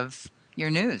out of your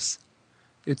news?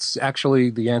 It's actually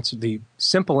the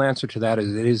simple answer to that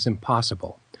is it is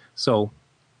impossible. So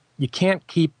you can't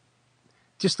keep,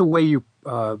 just the way you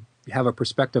have a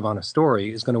perspective on a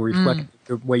story is going to reflect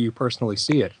the way you personally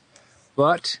see it.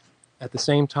 But at the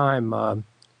same time, I've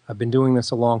been doing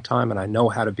this a long time, and I know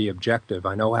how to be objective.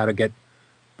 I know how to get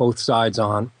both sides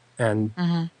on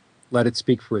and let it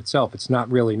speak for itself. It's not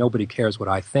really, nobody cares what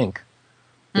I think.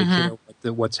 They care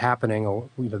what's happening, or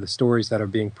the stories that are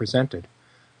being presented.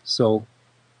 So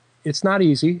it's not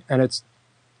easy, and it's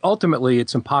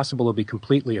impossible to be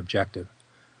completely objective.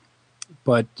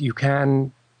 But you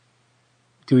can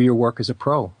do your work as a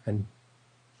pro and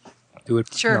do it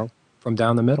from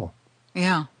down the middle.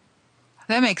 Yeah,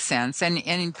 that makes sense.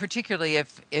 And particularly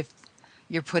if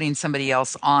you're putting somebody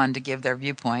else on to give their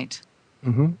viewpoint.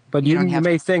 But you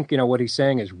may think, what he's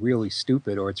saying is really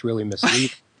stupid or it's really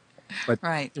misleading. But,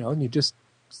 you just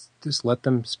let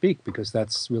them speak, because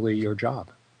that's really your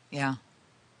job. Yeah,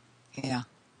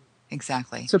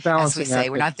 exactly. It's a balancing act. As we say,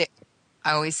 act. We're not there.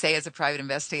 I always say, as a private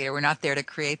investigator, we're not there to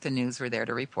create the news. We're there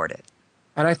to report it.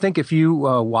 And I think if you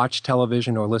watch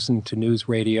television or listen to news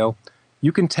radio,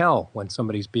 you can tell when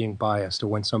somebody's being biased or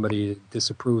when somebody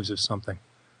disapproves of something.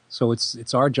 So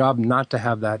it's our job not to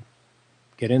have that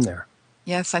get in there.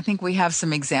 Yes, I think we have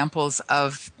some examples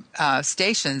of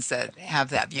stations that have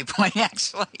that viewpoint,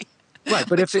 actually. Right,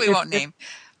 but if we won't name.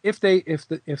 If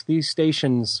these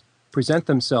stations present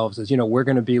themselves as, we're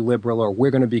going to be liberal or we're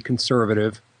going to be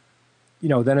conservative,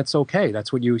 then it's okay.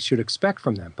 That's what you should expect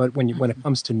from them. But when it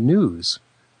comes to news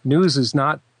is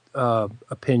not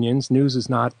opinions. News is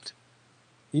not,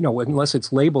 unless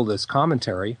it's labeled as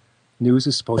commentary, news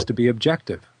is supposed to be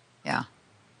objective. Yeah.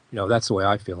 That's the way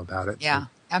I feel about it. Yeah,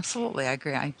 absolutely. I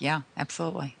agree. Yeah,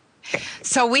 absolutely.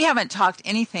 So we haven't talked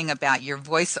anything about your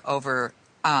voiceover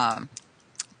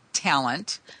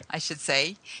talent, I should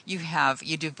say. You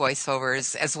do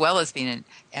voiceovers as well as being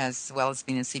a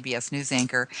CBS news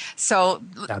anchor. So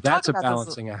now that's a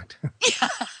balancing act.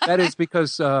 That is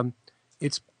because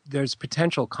there's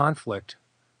potential conflict,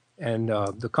 and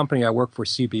the company I work for,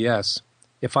 CBS,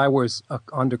 if I was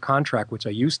under contract, which I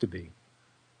used to be,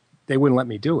 they wouldn't let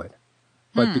me do it.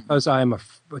 But because I'm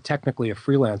technically a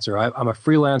freelancer, I'm a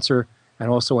freelancer and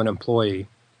also an employee.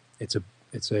 It's a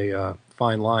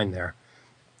fine line there.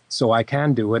 So I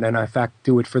can do it, and I, in fact,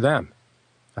 do it for them.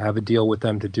 I have a deal with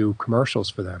them to do commercials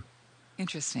for them.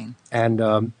 Interesting.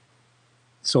 And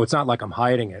so it's not like I'm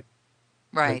hiding it.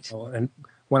 Right. And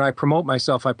when I promote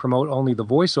myself, I promote only the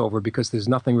voiceover because there's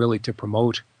nothing really to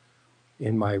promote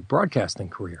in my broadcasting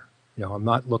career. I'm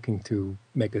not looking to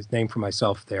make a name for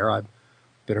myself there. I've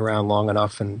been around long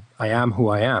enough, and I am who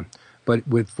I am. But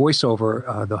with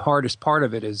voiceover, the hardest part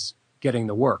of it is getting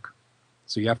the work.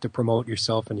 So you have to promote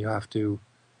yourself, and you have to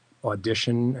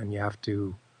audition and you have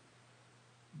to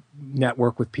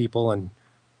network with people, and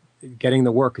getting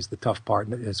the work is the tough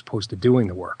part as opposed to doing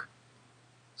the work.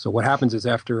 So what happens is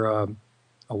after a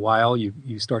while,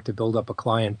 you start to build up a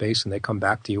client base and they come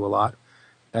back to you a lot.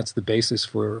 That's the basis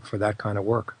for that kind of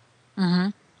work. Mm-hmm.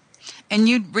 And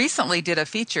you recently did a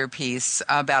feature piece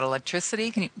about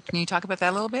electricity. Can you talk about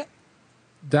that a little bit?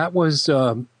 That was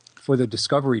for the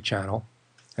Discovery Channel,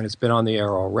 and it's been on the air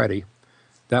already.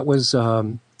 That was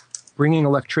bringing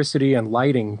electricity and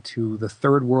lighting to the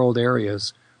third world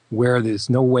areas where there's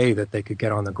no way that they could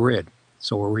get on the grid.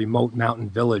 So a remote mountain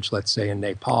village, let's say in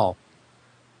Nepal.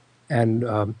 And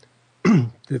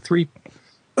the three,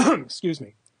 excuse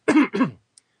me,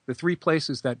 the three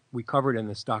places that we covered in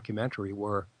this documentary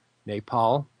were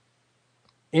Nepal,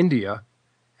 India,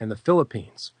 and the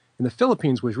Philippines. And the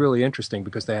Philippines was really interesting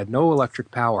because they had no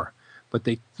electric power, but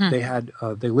they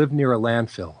lived near a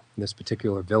landfill in this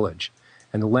particular village.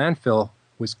 And the landfill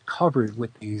was covered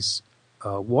with these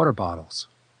water bottles,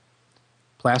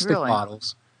 plastic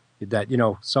bottles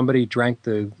that, somebody drank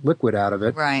the liquid out of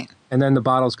it. Right. And then the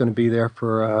bottle's going to be there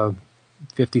for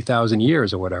 50,000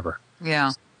 years or whatever. Yeah.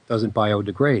 It doesn't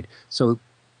biodegrade. So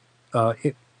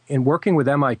in working with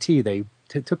MIT, they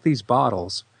took these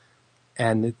bottles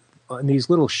and in these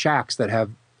little shacks that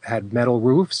had metal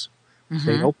roofs,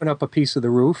 they'd open up a piece of the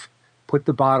roof, put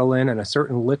the bottle in and a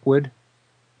certain liquid,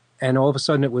 and all of a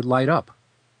sudden it would light up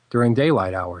during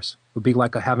daylight hours. It would be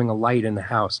like having a light in the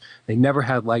house. They never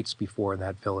had lights before in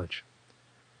that village.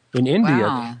 In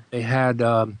India, they had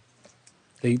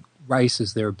rice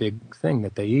is their big thing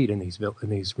that they eat in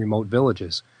these remote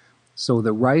villages. So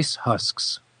the rice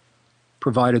husks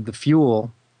provided the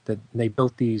fuel that they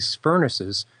built these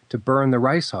furnaces to burn the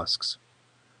rice husks.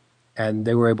 And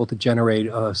they were able to generate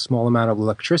a small amount of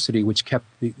electricity, which kept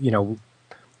the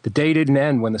day didn't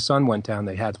end when the sun went down.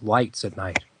 They had lights at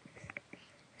night.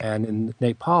 And in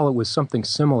Nepal, it was something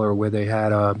similar where they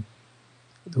had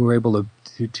they were able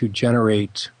to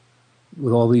generate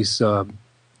with all these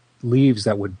leaves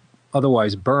that would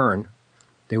otherwise burn.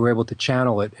 They were able to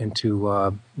channel it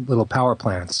into little power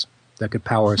plants that could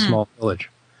power a small village.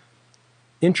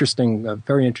 Interesting,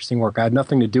 very interesting work. I had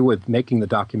nothing to do with making the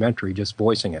documentary, just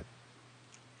voicing it.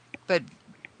 But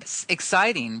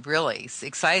exciting, really. It's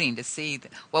exciting to see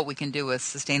what we can do with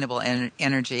sustainable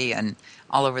energy and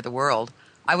all over the world.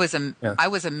 I was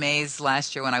amazed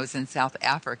last year when I was in South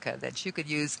Africa that you could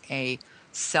use a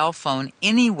cell phone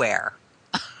anywhere.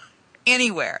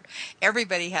 Anywhere.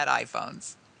 Everybody had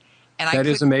iPhones. And that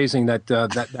is amazing that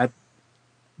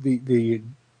the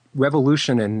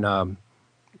revolution in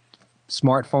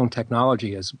smartphone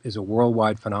technology is a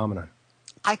worldwide phenomenon.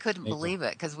 I couldn't believe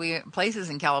it because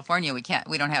places in California we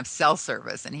don't have cell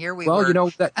service, and here we were.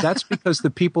 Well, that's because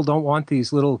the people don't want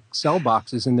these little cell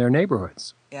boxes in their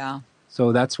neighborhoods. Yeah.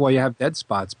 So that's why you have dead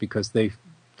spots, because the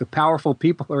powerful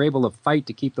people are able to fight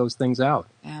to keep those things out.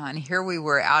 Yeah, and here we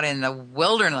were out in the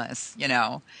wilderness,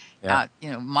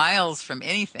 miles from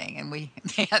anything, and we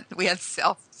had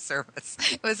cell service.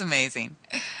 It was amazing.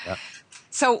 Yeah.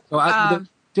 So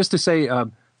just to say,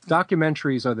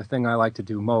 documentaries are the thing I like to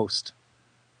do most.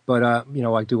 But,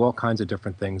 I do all kinds of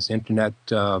different things. Internet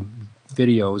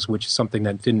videos, which is something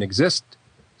that didn't exist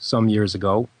some years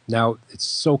ago. Now it's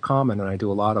so common, and I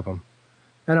do a lot of them.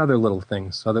 And other little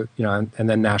things. And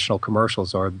then national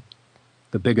commercials are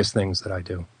the biggest things that I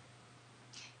do.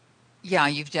 Yeah,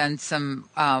 you've done some,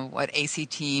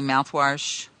 ACT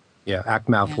mouthwash? Yeah, ACT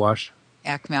mouthwash.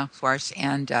 ACT mouthwash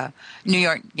and New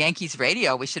York Yankees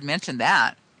radio. We should mention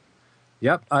that.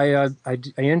 Yep, I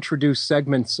introduced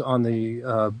segments on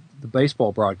the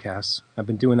baseball broadcasts. I've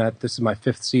been doing that. This is my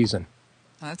 5th season.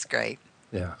 Oh, that's great.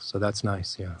 Yeah, so that's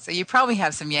nice. Yeah. So you probably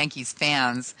have some Yankees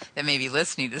fans that may be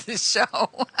listening to this show.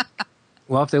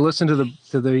 Well, if they listen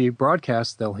to the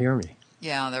broadcast, they'll hear me.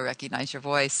 Yeah, they'll recognize your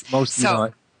voice.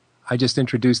 I just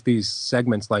introduced these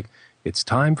segments like "It's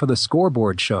time for the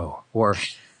scoreboard show" or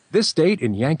 "This date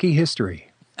in Yankee history."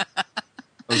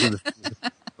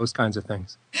 Those kinds of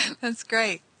things. That's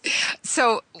great.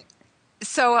 So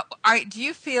do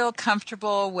you feel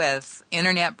comfortable with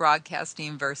internet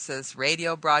broadcasting versus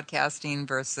radio broadcasting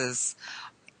versus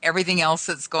everything else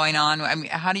that's going on? I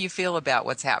mean, how do you feel about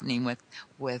what's happening with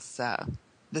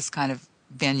this kind of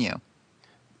venue?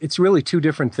 It's really two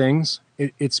different things.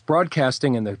 It's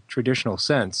broadcasting in the traditional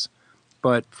sense,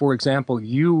 but for example,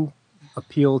 you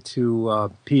appeal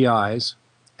to PIs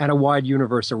and a wide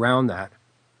universe around that.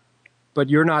 But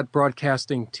you're not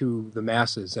broadcasting to the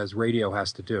masses as radio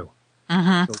has to do.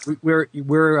 Mm-hmm. So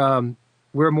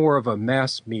we're more of a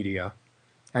mass media,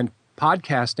 and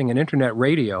podcasting and internet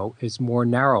radio is more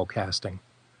narrow casting.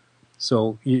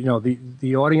 So,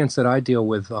 the audience that I deal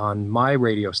with on my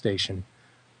radio station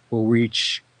will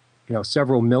reach,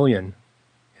 several million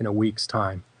in a week's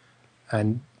time.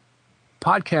 And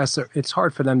podcasts, it's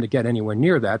hard for them to get anywhere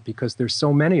near that because there's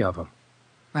so many of them.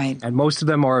 Right. And most of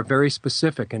them are very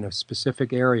specific in a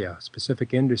specific area,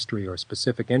 specific industry, or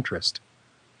specific interest.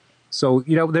 So,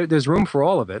 there's room for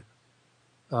all of it.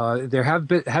 There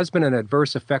has been an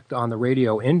adverse effect on the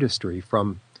radio industry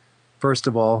from, first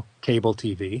of all, cable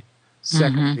TV.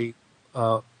 Secondly,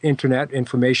 internet,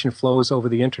 information flows over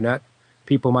the internet.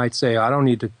 People might say, I don't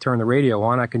need to turn the radio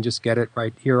on. I can just get it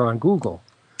right here on Google.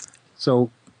 So,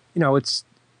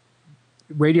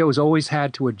 radio has always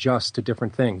had to adjust to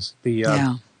different things.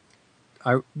 When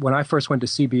I first went to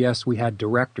CBS, we had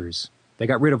directors. They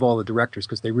got rid of all the directors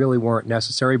because they really weren't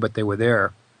necessary, but they were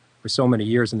there for so many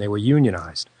years and they were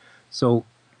unionized. So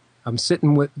I'm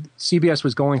sitting with, CBS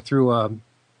was going through a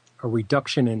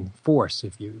reduction in force,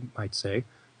 if you might say,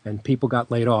 and people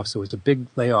got laid off. So it was a big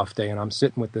layoff day, and I'm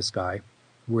sitting with this guy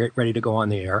ready to go on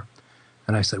the air.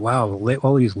 And I said, wow,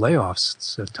 all these layoffs,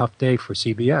 it's a tough day for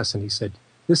CBS. And he said,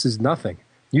 this is nothing.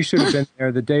 You should have been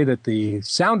there the day that the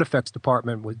sound effects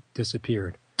department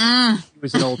disappeared. He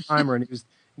was an old timer, and he was,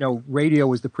 radio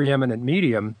was the preeminent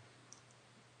medium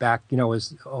back,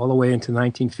 was all the way into the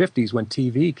 1950s when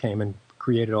TV came and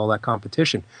created all that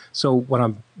competition. So what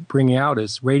I'm bringing out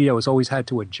is radio has always had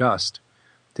to adjust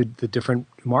to the different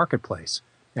marketplace,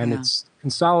 and it's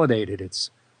consolidated.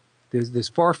 There's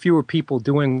far fewer people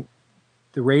doing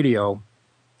the radio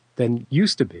than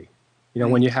used to be.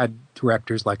 When you had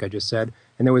directors, like I just said,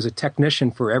 and there was a technician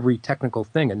for every technical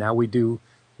thing, and now we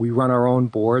run our own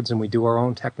boards and we do our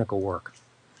own technical work.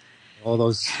 All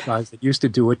those guys that used to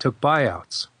do it took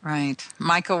buyouts. Right.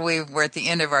 Michael, we're at the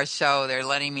end of our show. They're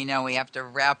letting me know we have to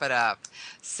wrap it up.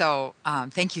 So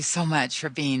thank you so much for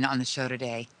being on the show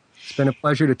today. It's been a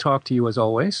pleasure to talk to you as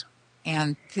always.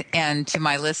 And to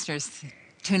my listeners,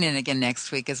 tune in again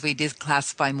next week as we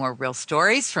declassify more real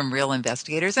stories from real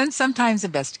investigators and sometimes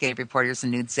investigative reporters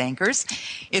and news anchors.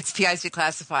 It's PI's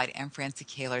Declassified. I'm Francie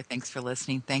Kaler. Thanks for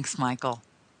listening. Thanks, Michael.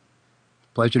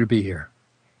 Pleasure to be here.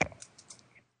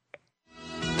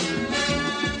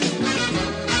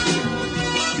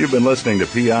 You've been listening to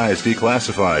PI's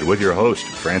Declassified with your host,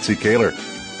 Francie Kaler.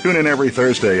 Tune in every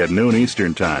Thursday at noon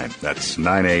Eastern Time. That's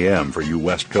 9 a.m. for you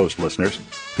West Coast listeners.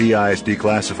 PI's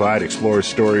Declassified explores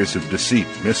stories of deceit,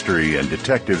 mystery, and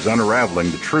detectives unraveling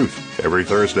the truth. Every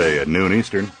Thursday at noon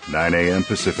Eastern, 9 a.m.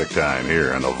 Pacific Time,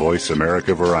 here on the Voice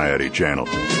America Variety Channel.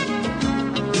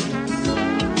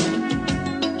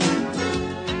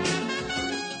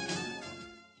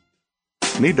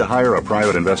 Need to hire a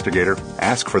private investigator?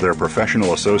 Ask for their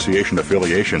professional association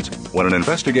affiliations. When an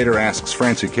investigator asks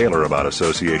Francie Kaler about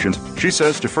associations, she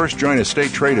says to first join a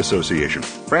state trade association.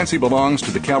 Francie belongs to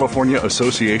the California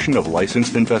Association of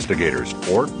Licensed Investigators,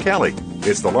 or CALI.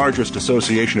 It's the largest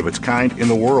association of its kind in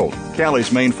the world.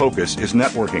 CALI's main focus is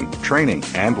networking, training,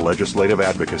 and legislative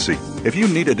advocacy. If you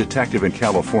need a detective in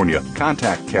California,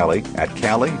 contact CALI at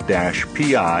cali-pi.org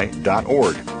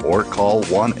or call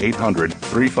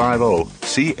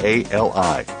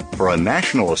 1-800-350-CALI. For a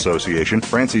national association,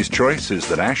 Francie's choice is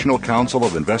the National Council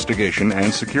of Investigation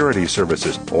and Security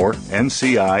Services, or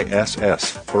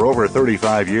NCISS. For over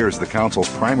 35 years, the Council's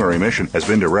primary mission has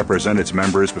been to represent its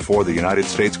members before the United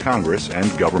States Congress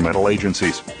and governmental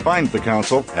agencies. Find the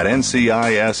Council at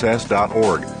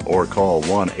nciss.org or call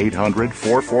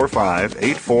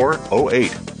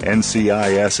 1-800-445-8408.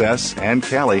 NCISS and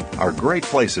CALI are great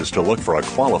places to look for a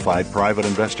qualified private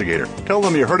investigator. Tell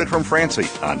them you heard it from Francie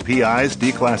on PI's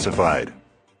Declassified.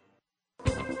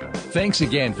 Thanks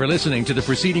again for listening to the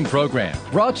preceding program,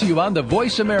 brought to you on the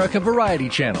Voice America Variety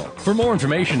Channel. For more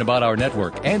information about our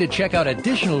network and to check out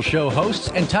additional show hosts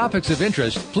and topics of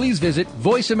interest, please visit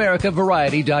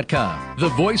voiceamericavariety.com. The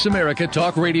Voice America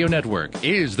Talk Radio Network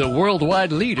is the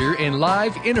worldwide leader in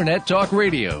live Internet talk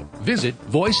radio. Visit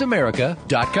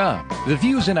voiceamerica.com. The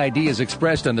views and ideas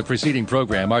expressed on the preceding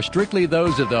program are strictly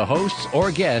those of the hosts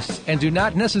or guests and do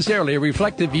not necessarily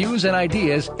reflect the views and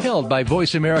ideas held by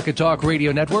Voice America Talk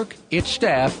Radio Network, its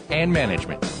staff, and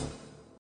management.